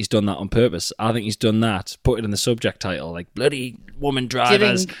 I think he's done that on purpose. I think he's done that. Put it in the subject title, like bloody woman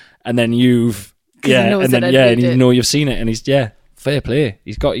drivers. And then you've, and you know you've seen it and he's, fair play.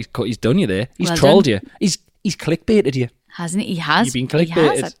 He's done you there. He's trolled you. He's clickbaited you. Hasn't he? He has. You've been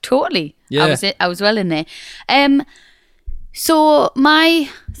clickbaited. He has, totally. Yeah. I was well in there. So my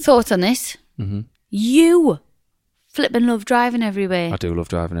thoughts on this. Mm-hmm. You flipping love driving everywhere. I do love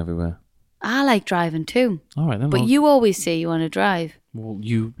driving everywhere. I like driving too. All right then. But you always say you want to drive. Well,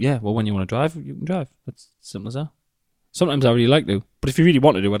 when you want to drive, you can drive. That's simple as that. Sometimes I really like to, but if you really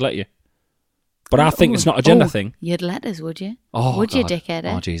want to do, I'd let you. But I think it's not a gender thing. You'd let us, would you? Oh, would God. you, dickhead?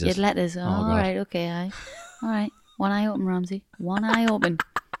 Oh, Jesus. You'd let us. Oh, all right, okay, aye. All right. One eye open, Ramsey. One eye open.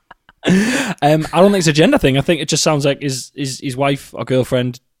 I don't think it's a gender thing. I think it just sounds like his wife or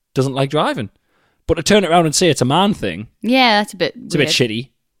girlfriend doesn't like driving. But to turn it around and say it's a man thing... Yeah, that's a bit It's weird. A bit shitty.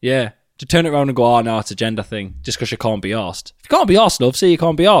 Yeah. To turn it around and go, oh, no, it's a gender thing, just because you can't be arsed. If you can't be arsed, love, say you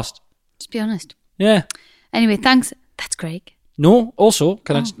can't be arsed. Just be honest. Yeah. Anyway, thanks. That's Craig. No, also,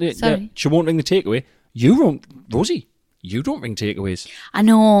 sorry. She won't ring the takeaway. Rosie, you don't ring takeaways. I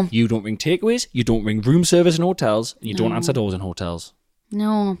know. You don't ring takeaways, you don't ring room service in hotels, and you don't answer doors in hotels.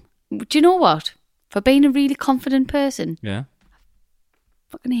 No. Do you know what? For being a really confident person... Yeah.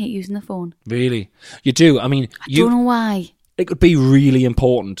 I fucking hate using the phone. Really? You do? I mean... I don't know why. it could be really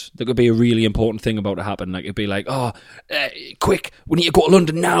important. There could be a really important thing about to happen. Like, it'd be like, quick, we need to go to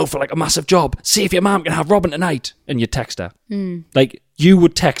London now for like a massive job. See if your mum can have Robin tonight. And you text her. Like, you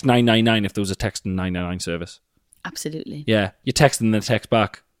would text 999 if there was a text in 999 service. Absolutely. Yeah, you text and then text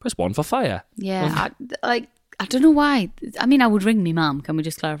back. Press 1 for fire. Yeah, I don't know why. I mean, I would ring me mum. Can we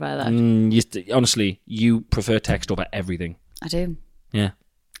just clarify that? Honestly, you prefer text over everything. I do. Yeah.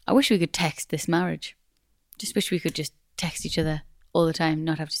 I wish we could text this marriage. Just wish we could just text each other all the time,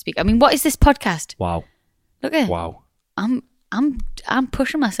 not have to speak. I mean, what is this podcast? Wow. Look at it. Wow. I'm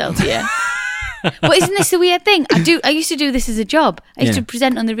pushing myself here. But isn't this a weird thing? I used to do this as a job. I used to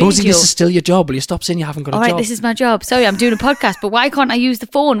present on the radio. Rosie, this is still your job. Will you stop saying you haven't got a job? All right, this is my job. Sorry, I'm doing a podcast, but why can't I use the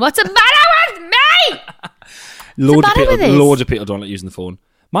phone? What's the matter with me? Loads of people don't like using the phone.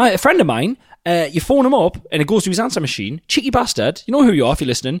 A friend of mine, you phone him up and it goes to his answer machine. Cheeky bastard. You know who you are if you're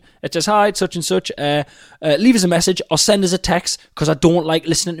listening. It says, hi, it's such and such. Leave us a message or send us a text because I don't like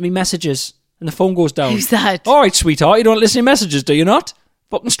listening to me messages. And the phone goes down. Who's that? All right, sweetheart, you don't listen to messages, do you not?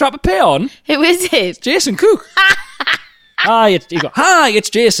 Fucking strap a pair on. Who is it? Jason Cook. Hi, it's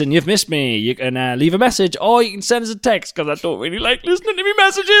Jason. You've missed me. You can leave a message or you can send us a text because I don't really like listening to me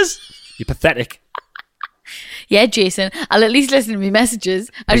messages. You're pathetic. Yeah, Jason, I'll at least listen to me messages.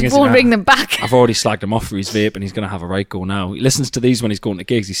 I just won't ring them back. I've already slagged him off for his vape and he's going to have a right go now. He listens to these when he's going to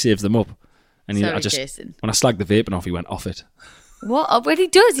gigs. He saves them up. And Jason. When I slagged the vaping off, he went off it. What? Well, he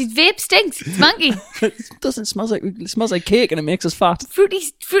does. His vape stinks. It's manky. It smells like cake and it makes us fat.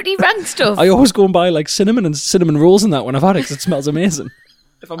 Fruity rank stuff. I always go and buy like cinnamon rolls and that when I've had it because it smells amazing.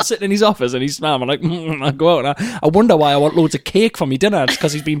 If I'm sitting in his office and he's smelling, I'm like, I go out and I wonder why I want loads of cake for me dinner. It's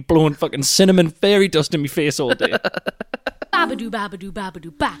because he's been blowing fucking cinnamon fairy dust in my face all day. Babadoo, babadoo,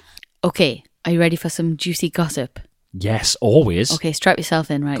 babadoo, ba. Okay, are you ready for some juicy gossip? Yes, always. Okay, strap yourself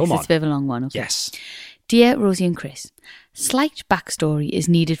in, right? Come on. It's a bit of a long one. Okay. Yes. Dear Rosie and Chris, slight backstory is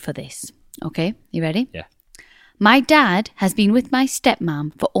needed for this. Okay, you ready? Yeah. My dad has been with my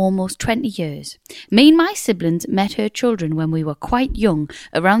stepmom for almost 20 years. Me and my siblings met her children when we were quite young,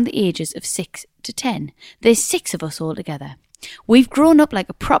 around the ages of 6 to 10. There's 6 of us all together. We've grown up like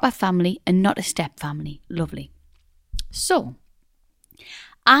a proper family and not a step family. Lovely. So,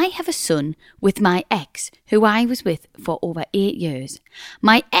 I have a son with my ex, who I was with for over 8 years.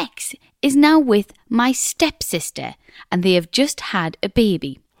 My ex is now with my stepsister, and they have just had a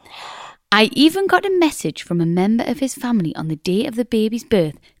baby. I even got a message from a member of his family on the day of the baby's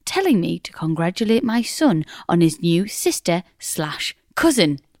birth telling me to congratulate my son on his new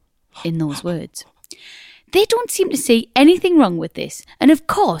sister/cousin, in those words. They don't seem to see anything wrong with this, and of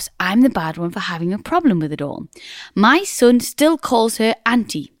course I'm the bad one for having a problem with it all. My son still calls her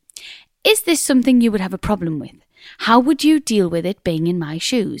auntie. Is this something you would have a problem with? How would you deal with it being in my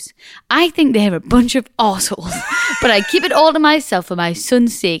shoes? I think they're a bunch of arseholes, but I keep it all to myself for my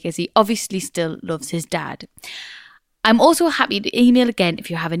son's sake as he obviously still loves his dad. I'm also happy to email again if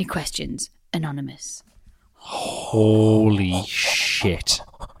you have any questions. Anonymous. Holy shit.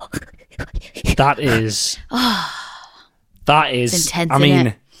 That is... It's intense, I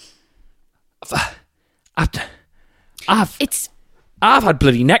mean... I've had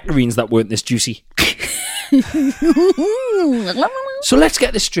bloody nectarines that weren't this juicy. So let's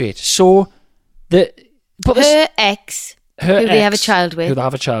get this straight. So her ex, who they have a child with,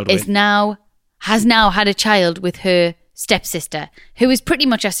 has now had a child with her stepsister, who is pretty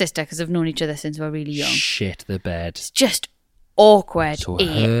much her sister because they've known each other since we're really young. Shit the bed. It's just awkward. So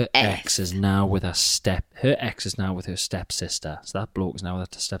her ex is now with her stepsister. So that bloke is now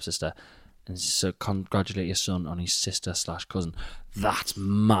with her stepsister. And so congratulate your son on his sister/cousin. That's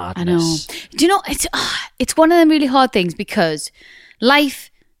madness. I know. Do you know, it's one of them really hard things because life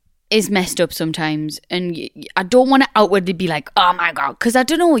is messed up sometimes, and I don't want to outwardly be like, oh my God, because I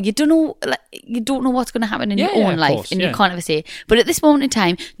don't know. You don't know what's going to happen in your own life, course, and you can't ever say. But at this moment in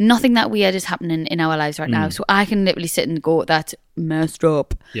time, nothing that weird is happening in our lives right now. So I can literally sit and go, that's messed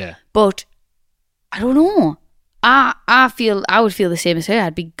up. Yeah. But I don't know. I would feel the same as her.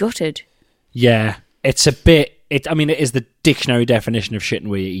 I'd be gutted. Yeah, it's a bit. It is the dictionary definition of shitting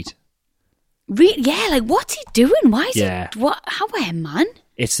where you eat. Really? Yeah, like what's he doing? Why is he? What? How man?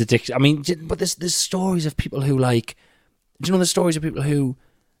 It's the but there's stories of people who like. Do you know the stories of people who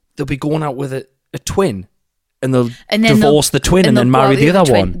they'll be going out with a twin, and they'll divorce the twin and then marry the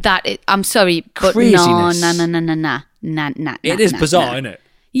other one. I'm sorry, but craziness. No. It is bizarre, isn't it?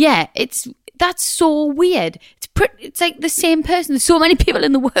 Yeah, that's so weird. It's like the same person. There's so many people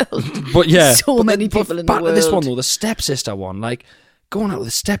in the world. But yeah, many people in the world. Back to this one though, the stepsister one, like going out with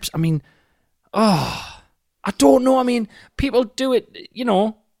the steps. I mean, I don't know. I mean, people do it. You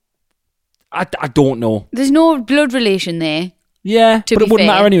know, I don't know. There's no blood relation there. Yeah, To but be it wouldn't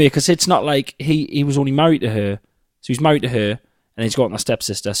fair. matter anyway because it's not like he was only married to her. So he's married to her and he's got a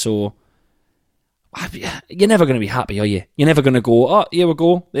stepsister. So you're never going to be happy, are you? You're never going to go, oh, here we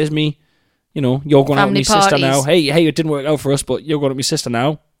go. There's me. You know, you're going out with Family my sister now. parties. Hey, it didn't work out for us, but you're going out with my sister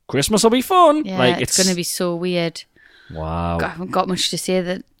now. Christmas will be fun. Yeah, like it's going to be so weird. Wow. I haven't got much to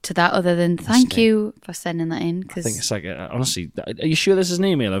say to that other than thank you for sending that in. I think Cause it's like, honestly, are you sure this is an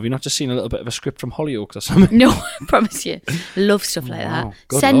email? Have you not just seen a little bit of a script from Hollyoaks or something? no, I promise you. Love stuff like Wow, that.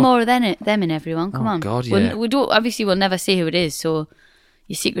 good Send luck. more of them in, everyone. Come Oh, on. God, yeah. We don't, obviously, we'll never say who it is, so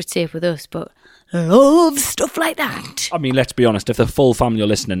your secret's safe with us, but love stuff like that. I mean, let's be honest. If the full family are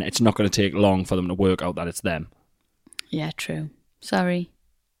listening, it's not going to take long for them to work out that it's them. Yeah, true. Sorry.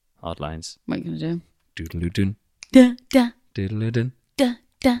 Hard lines. What are you going to do? Doodle-doo-dun. Da, da, Doodle-doo-dun. da,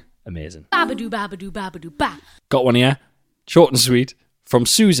 da. Amazing. Babadoo, babadoo, babadoo, ba. Got one here. Short and sweet. From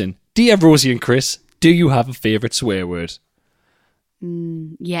Susan. Dear Rosie and Chris, do you have a favourite swear word?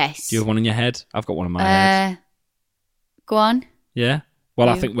 Yes. Do you have one in your head? I've got one in my head. Go on. Yeah? Well,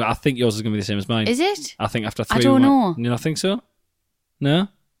 I You- think yours is going to be the same as mine. Is it? I think after I three... don't we might- know. You don't think so? No?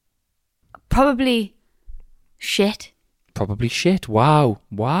 Probably shit. Probably shit. Wow.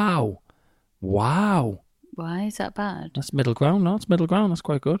 Wow. Wow. Why is that bad? That's middle ground. No, it's middle ground. That's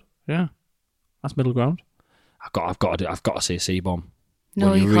quite good. Yeah. That's middle ground. I've got to say C-bomb.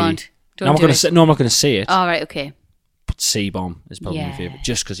 No, When you really- can't. Don't I'm not do gonna it. say, no, I'm not going to say it. All right, okay. But C-bomb is probably my Yeah. favourite.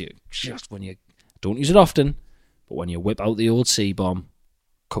 Just because when you don't use it often, but when you whip out the old C-bomb,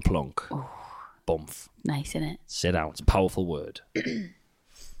 kaplunk, bump, Nice, isn't it? sit down. It's a powerful word.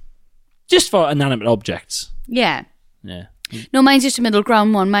 Just for inanimate objects. Yeah. Yeah. No, mine's just a middle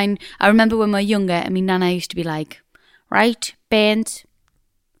ground one. Mine, I remember when we were younger, and my nana used to be like, right, Bairns,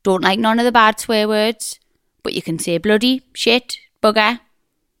 don't like none of the bad swear words, but you can say bloody, shit, bugger,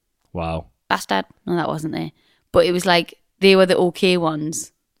 Wow. bastard. No, that wasn't there. But it was like, they were the okay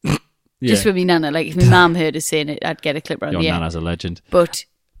ones. Yeah. Just for me nana. Like, if my mum heard us saying it, I'd get a clip around Your the ear. nana's a legend. But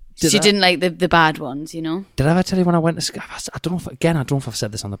Did she I- didn't like the bad ones, you know? Did I ever tell you when I went to school? I don't know if I've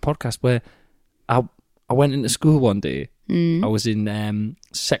said this on the podcast, where I went into school one day. I was in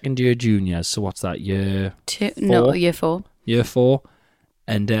second year juniors, so what's that, year No, year 4. Year 4.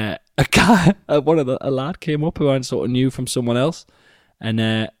 And a guy, a lad came up who I sort of knew from someone else, and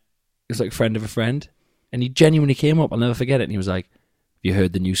it was like a friend of a friend, and he genuinely came up, I'll never forget it, and he was like, have you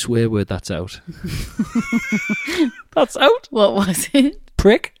heard the new swear word that's out? That's out? What was it?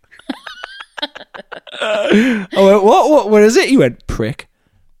 Prick. I went, what is it? He went, prick.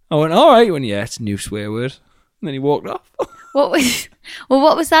 I went, all right. He went, yeah, it's a new swear word. And then he walked off. What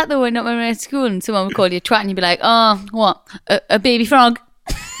was that though when we were at school and someone would call you a twat and you'd be like, oh, what? A baby frog?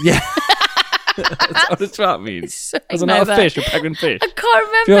 Yeah. That's what a twat means. Something Was it like not a that. fish, a pregnant fish? I can't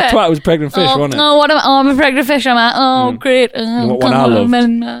remember. If your twat was a pregnant fish, wasn't it? Oh, what am I? Oh, I'm a pregnant fish, am I? Oh, great. You know what one I loved?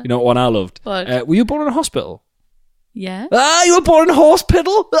 You know what one I loved? What? Were you born in a hospital? Yeah. Ah, you were born in a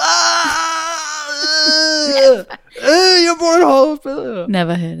hospital? You were born in a hospital?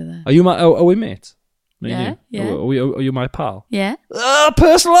 Never heard of that. Are you are we mates? Me and Yeah, you? yeah. Are you my pal? Yeah.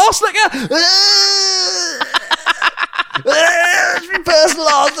 Personal arse licker! Personal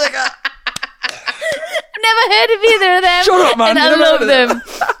arse licker! Never heard of either of them. Shut up, man. And I You never love heard them.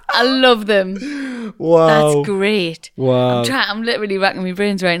 of I love them. Wow. That's great. Wow. I'm literally racking my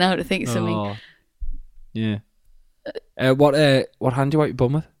brains right now to think of something. Oh. Yeah. What hand do you wipe your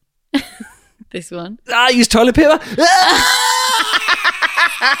bum with? This one. Use toilet paper.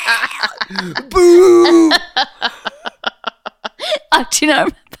 Boo! Do you know?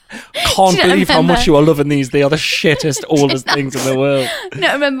 Can't Do you believe how remember? much you are loving these. They are the shittest, oldest things in the world. No,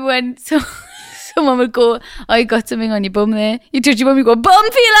 I remember when someone would go, oh, you got something on your bum there. You touch your bum, you go, bum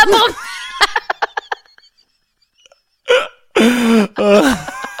feeler, bum.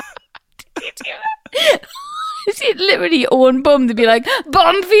 Is it literally your own bum to be like,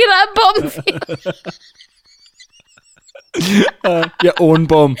 bum feeler, bum feeler? Your own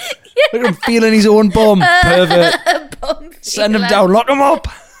bum. Look at him feeling his own bum. Pervert. Bum Send him feeler. down. Lock him up.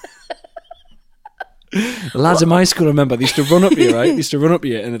 The lads in my school, remember, they used to run up here, right? They used to run up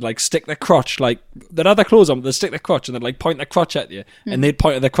here and they'd like stick their crotch, like, they'd have their clothes on, but they'd stick their crotch and they'd like point their crotch at you. And they'd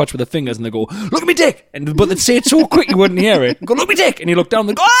point at their crotch with their fingers and they'd go, look at me dick! But they'd say it so quick you wouldn't hear it. Go, look at me dick! And you look down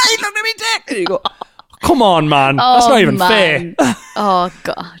and go, hey, look at me dick! And you go, come on, man. That's not even man. fair. Oh,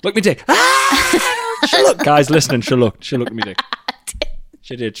 God. Look at me dick. Ah! She looked, guys listening, she looked at me dick.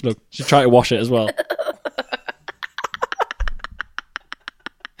 She did, she tried to wash it as well.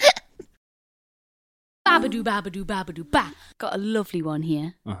 Babadoo, babadoo, babadoo, ba. Got a lovely one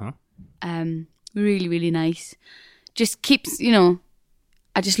here. Uh-huh. Really, really nice. Just keeps,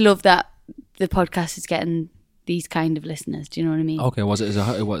 I just love that the podcast is getting these kind of listeners. Do you know what I mean? Okay, was it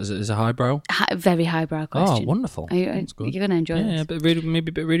as a highbrow? Very highbrow question. Oh, wonderful. That's good. You're going to enjoy it. Yeah, maybe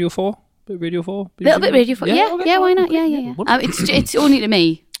a bit Radio 4? Radio 4? Little bit Radio 4. Yeah, okay. why not? Yeah. It's only to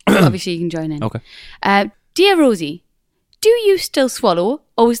me. Obviously, you can join in. Okay. Dear Rosie, do you still swallow,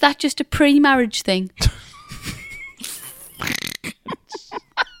 or was that just a pre-marriage thing?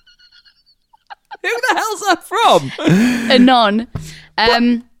 Who the hell's that from? A non.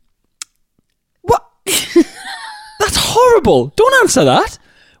 What? That's horrible. Don't answer that.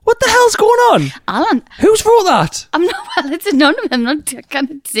 What the hell's going on? Alan. Who's wrote that? I'm not. Well, it's anonymous. I'm not going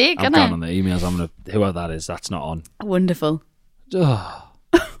to say, I'm going on the emails. Whoever that is, that's not on. Wonderful. Ugh.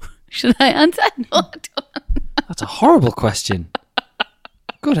 Should I answer? No, I don't. That's a horrible question.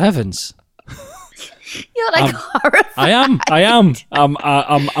 Good heavens. You're like horrified. I am.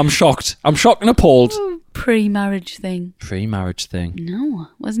 I'm shocked. I'm shocked and appalled. Pre-marriage thing. Pre-marriage thing. No,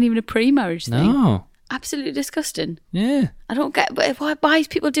 wasn't even a pre-marriage thing. No. Absolutely disgusting. Yeah. I don't get, but why is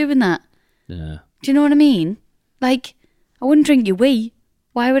people doing that? Yeah. Do you know what I mean? Like, I wouldn't drink your wee.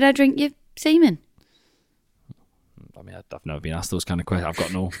 Why would I drink your semen? I mean, I've never been asked those kind of questions.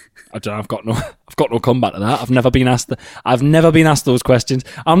 I've got no comeback to that. I've never been asked those questions.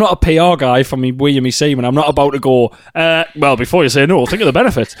 I'm not a PR guy for me wee and me semen. I'm not about to go, well, before you say no, think of the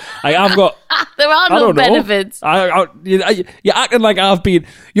benefits. I've got... There are no benefits. You're acting like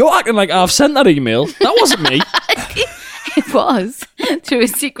I've sent that email. That wasn't me. It was. Through a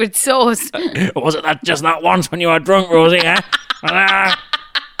secret source. Wasn't that just that once when you were drunk, Rosie, eh?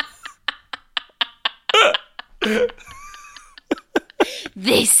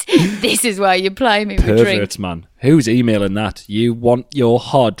 This is why you ply me with Perverts, drink. man. Who's emailing that? You want your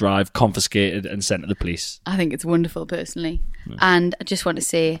hard drive confiscated and sent to the police. I think it's wonderful, personally. And I just want to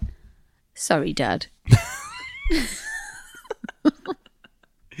say, sorry, Dad.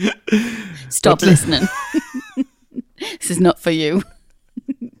 Stop listening. This is not for you.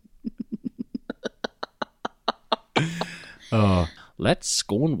 Oh, let's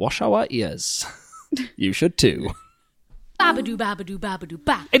go and wash our ears. You should too. Babadoo, babadoo, babadoo,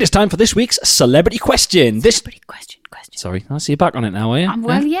 ba. It is time for this week's celebrity question. Celebrity question. Sorry, I see you back on it now, are you?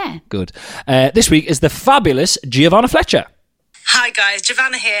 Well, yeah. Good. This week is the fabulous Giovanna Fletcher. Hi guys,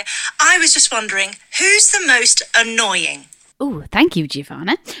 Giovanna here. I was just wondering, who's the most annoying? Oh, thank you,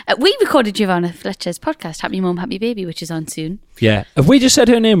 Giovanna. We recorded Giovanna Fletcher's podcast, Happy Mum, Happy Baby, which is on soon. Yeah. Have we just said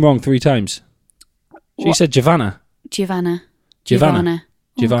her name wrong 3 times? She said Giovanna. Giovanna. Giovanna.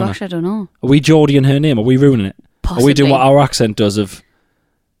 Oh gosh, I don't know. Are we Geordieing her name? Are we ruining it? Possibly. Are we doing what our accent does of...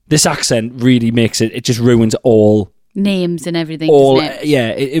 This accent really makes it just ruins all... Names and everything, doesn't it? Yeah,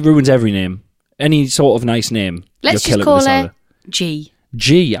 it ruins every name. Any sort of nice name. Let's just call her G.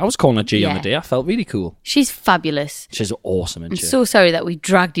 G. I was calling her G on the day. I felt really cool. She's fabulous. She's awesome, isn't she? I'm so sorry that we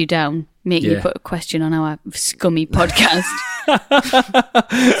dragged you down, making you put a question on our scummy podcast.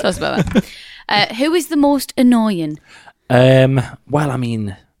 Sorry about that. Who is the most annoying? Well, I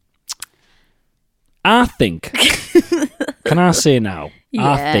mean... I think... Can I say now?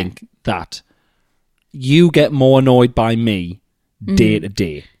 Yeah. I think that you get more annoyed by me day to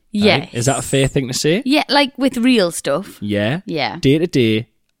day. Right? Yes. Is that a fair thing to say? Yeah, like with real stuff. Yeah? Yeah. Day to day,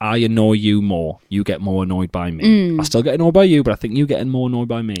 I annoy you more. You get more annoyed by me. I still get annoyed by you, but I think you getting more annoyed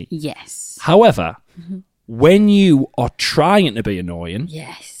by me. Yes. However, when you are trying to be annoying,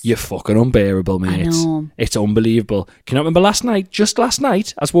 you're fucking unbearable, mate. I know. It's unbelievable. Can you remember just last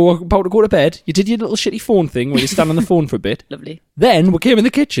night, as we were about to go to bed, you did your little shitty phone thing where you stand on the phone for a bit. Lovely. Then we came in the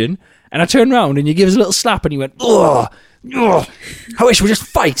kitchen, and I turned around and you give us a little slap and you went, ugh. I wish we just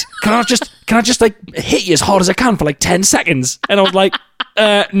fight. Can I just like hit you as hard as I can for like 10 seconds? And I was like,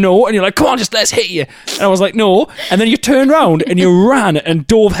 no. And you're like, come on, just let's hit you. And I was like, no. And then you turned around and you ran and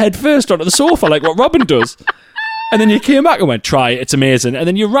dove head first onto the sofa like what Robin does. And then you came back and went, try it, it's amazing. And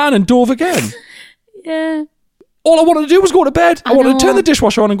then you ran and dove again. Yeah. All I wanted to do was go to bed. I wanted to turn the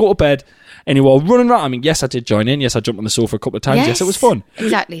dishwasher on and go to bed. And you were running around. I mean, yes, I did join in. Yes, I jumped on the sofa a couple of times. Yes, it was fun.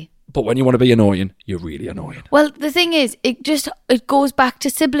 Exactly. But when you want to be annoying, you're really annoying. Well, the thing is, it goes back to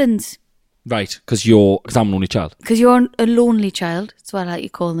siblings. Right, because I'm an only child. Because you're a lonely child. That's what I like to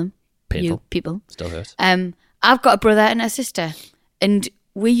call them. Painful. You people. Still hurts. I've got a brother and a sister. And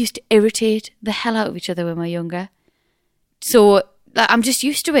we used to irritate the hell out of each other when we were younger. So I'm just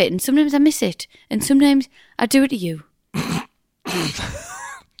used to it. And sometimes I miss it. And sometimes I do it to you.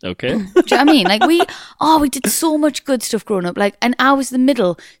 Okay. Do you know what I mean? Like we did so much good stuff growing up. Like, and I was the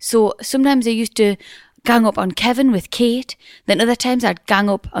middle. So sometimes I used to gang up on Kevin with Kate. Then other times I'd gang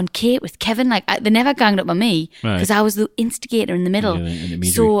up on Kate with Kevin. Like they never ganged up on me because I was the instigator in the middle.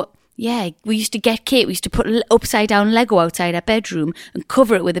 Yeah, we used to get Kate, we used to put upside down Lego outside her bedroom and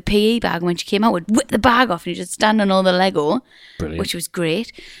cover it with a PE bag. And when she came out, we'd whip the bag off and she'd just stand on all the Lego. Brilliant. Which was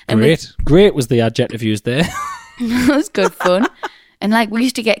great. Great was the adjective used there. It was good fun. And like, we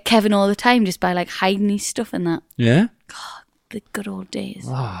used to get Kevin all the time just by like hiding his stuff in that. Yeah? God, the good old days.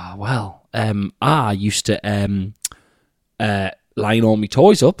 Ah, well, I used to line all my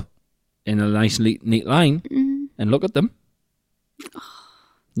toys up in a nice neat line and look at them.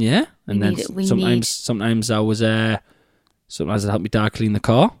 Yeah, and then sometimes I was sometimes I helped my dad clean the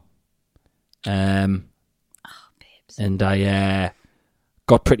car. Babes. And I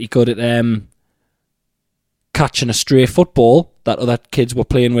got pretty good at catching a stray football that other kids were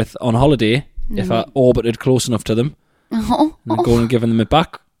playing with on holiday if I orbited close enough to them. Oh. And then going and giving them it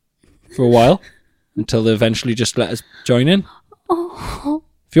back for a while until they eventually just let us join in. Oh.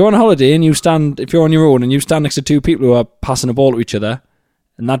 If you're on holiday and if you're on your own and you stand next to two people who are passing a ball to each other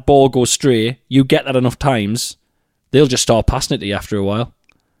and that ball goes stray, you get that enough times, they'll just start passing it to you after a while.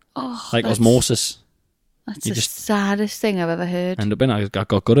 Oh, like osmosis. That's the saddest thing I've ever heard. End up in, I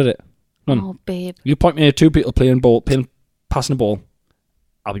got good at it. Oh, babe. You point me at two people passing a ball.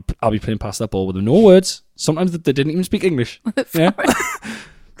 I'll be playing past that ball with them. No words. Sometimes they didn't even speak English. Yeah.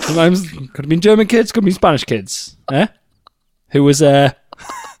 Sometimes could have been German kids, could have been Spanish kids. Yeah. Who was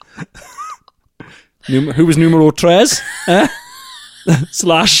numero tres? /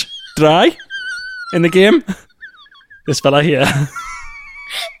 dry in the game? This fella here.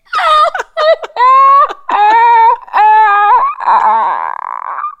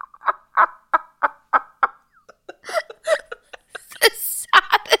 The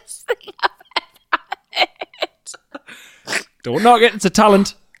saddest thing I've ever heard. Don't knock it, it's a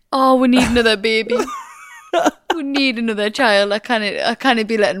talent. Oh, we need another baby. We need another child. I can't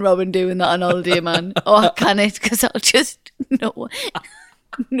be letting Robin doing that on holiday, man. Oh, I can't, because I'll just no.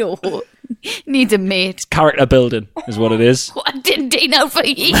 Needs a mate. Character building is what it is. What didn't Dean out for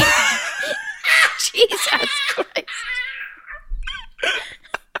you? Jesus Christ.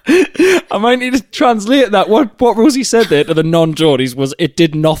 I might need to translate that. What Rosie said there to the non-Geordies was, it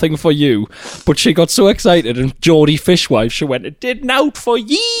did nothing for you. But she got so excited, and Geordie fishwife, she went, it did nought for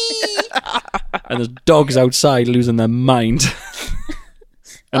ye. And there's dogs outside losing their mind.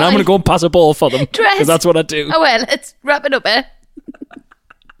 And I'm going to go and pass a ball for them. Because that's what I do. Oh, well, let's wrap it up, eh?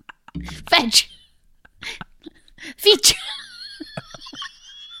 Fetch. Feature.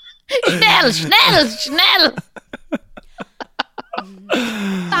 Schnell.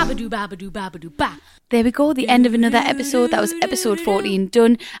 Babadoo, babadoo, babadoo, ba. There we go, the end of another episode. That was episode 14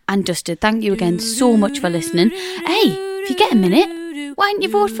 done and dusted. Thank you again so much for listening. Hey, if you get a minute, why don't you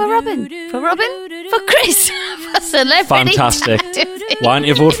vote for Robin? For Robin? For Chris? For Celebrity Fantastic. Dad of the Year. Why don't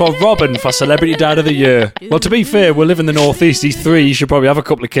you vote for Robin for Celebrity Dad of the Year? Well, to be fair, we live in the Northeast. He's 3. He should probably have a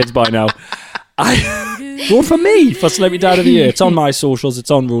couple of kids by now. Vote for me for Celebrity Dad of the Year. It's on my socials. It's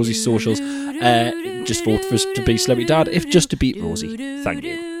on Rosie's socials. Just vote for us to be Celebrity Dad, if just to beat Rosie. Thank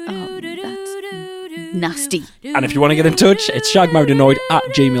you. Oh, that's nasty. And if you want to get in touch, it's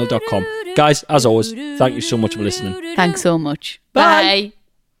shagmarriedanoid@gmail.com. Guys, as always, thank you so much for listening. Thanks so much. Bye. Bye.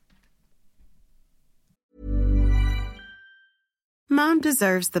 Mom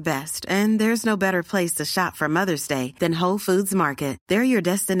deserves the best, and there's no better place to shop for Mother's Day than Whole Foods Market. They're your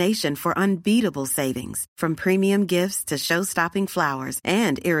destination for unbeatable savings, from premium gifts to show-stopping flowers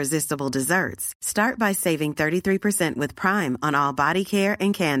and irresistible desserts. Start by saving 33% with Prime on all body care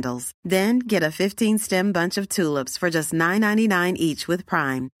and candles. Then get a 15-stem bunch of tulips for just $9.99 each with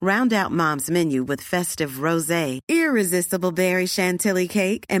Prime. Round out Mom's menu with festive rosé, irresistible berry chantilly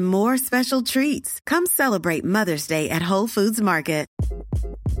cake, and more special treats. Come celebrate Mother's Day at Whole Foods Market.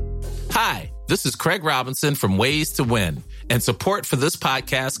 Hi, this is Craig Robinson from Ways to Win, and support for this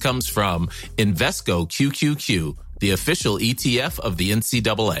podcast comes from Invesco QQQ, the official ETF of the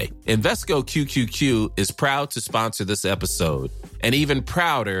NCAA. Invesco QQQ is proud to sponsor this episode, and even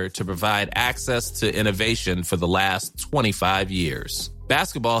prouder to provide access to innovation for the last 25 years.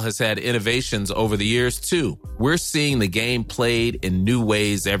 Basketball has had innovations over the years, too. We're seeing the game played in new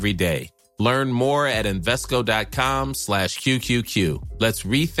ways every day. Learn more at Invesco.com/QQQ. Let's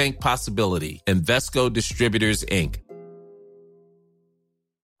rethink possibility. Invesco Distributors, Inc.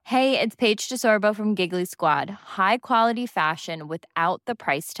 Hey, it's Paige DeSorbo from Giggly Squad. High quality fashion without the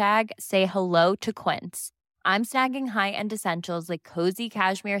price tag. Say hello to Quince. I'm snagging high-end essentials like cozy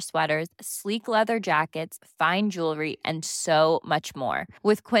cashmere sweaters, sleek leather jackets, fine jewelry, and so much more.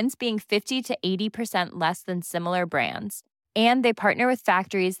 With Quince being 50 to 80% less than similar brands. And they partner with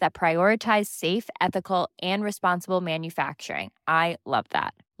factories that prioritize safe, ethical, and responsible manufacturing. I love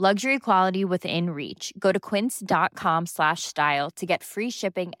that. Luxury quality within reach. Go to quince.com/style to get free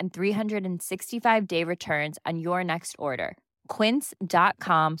shipping and 365-day returns on your next order.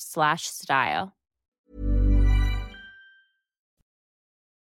 Quince.com/style.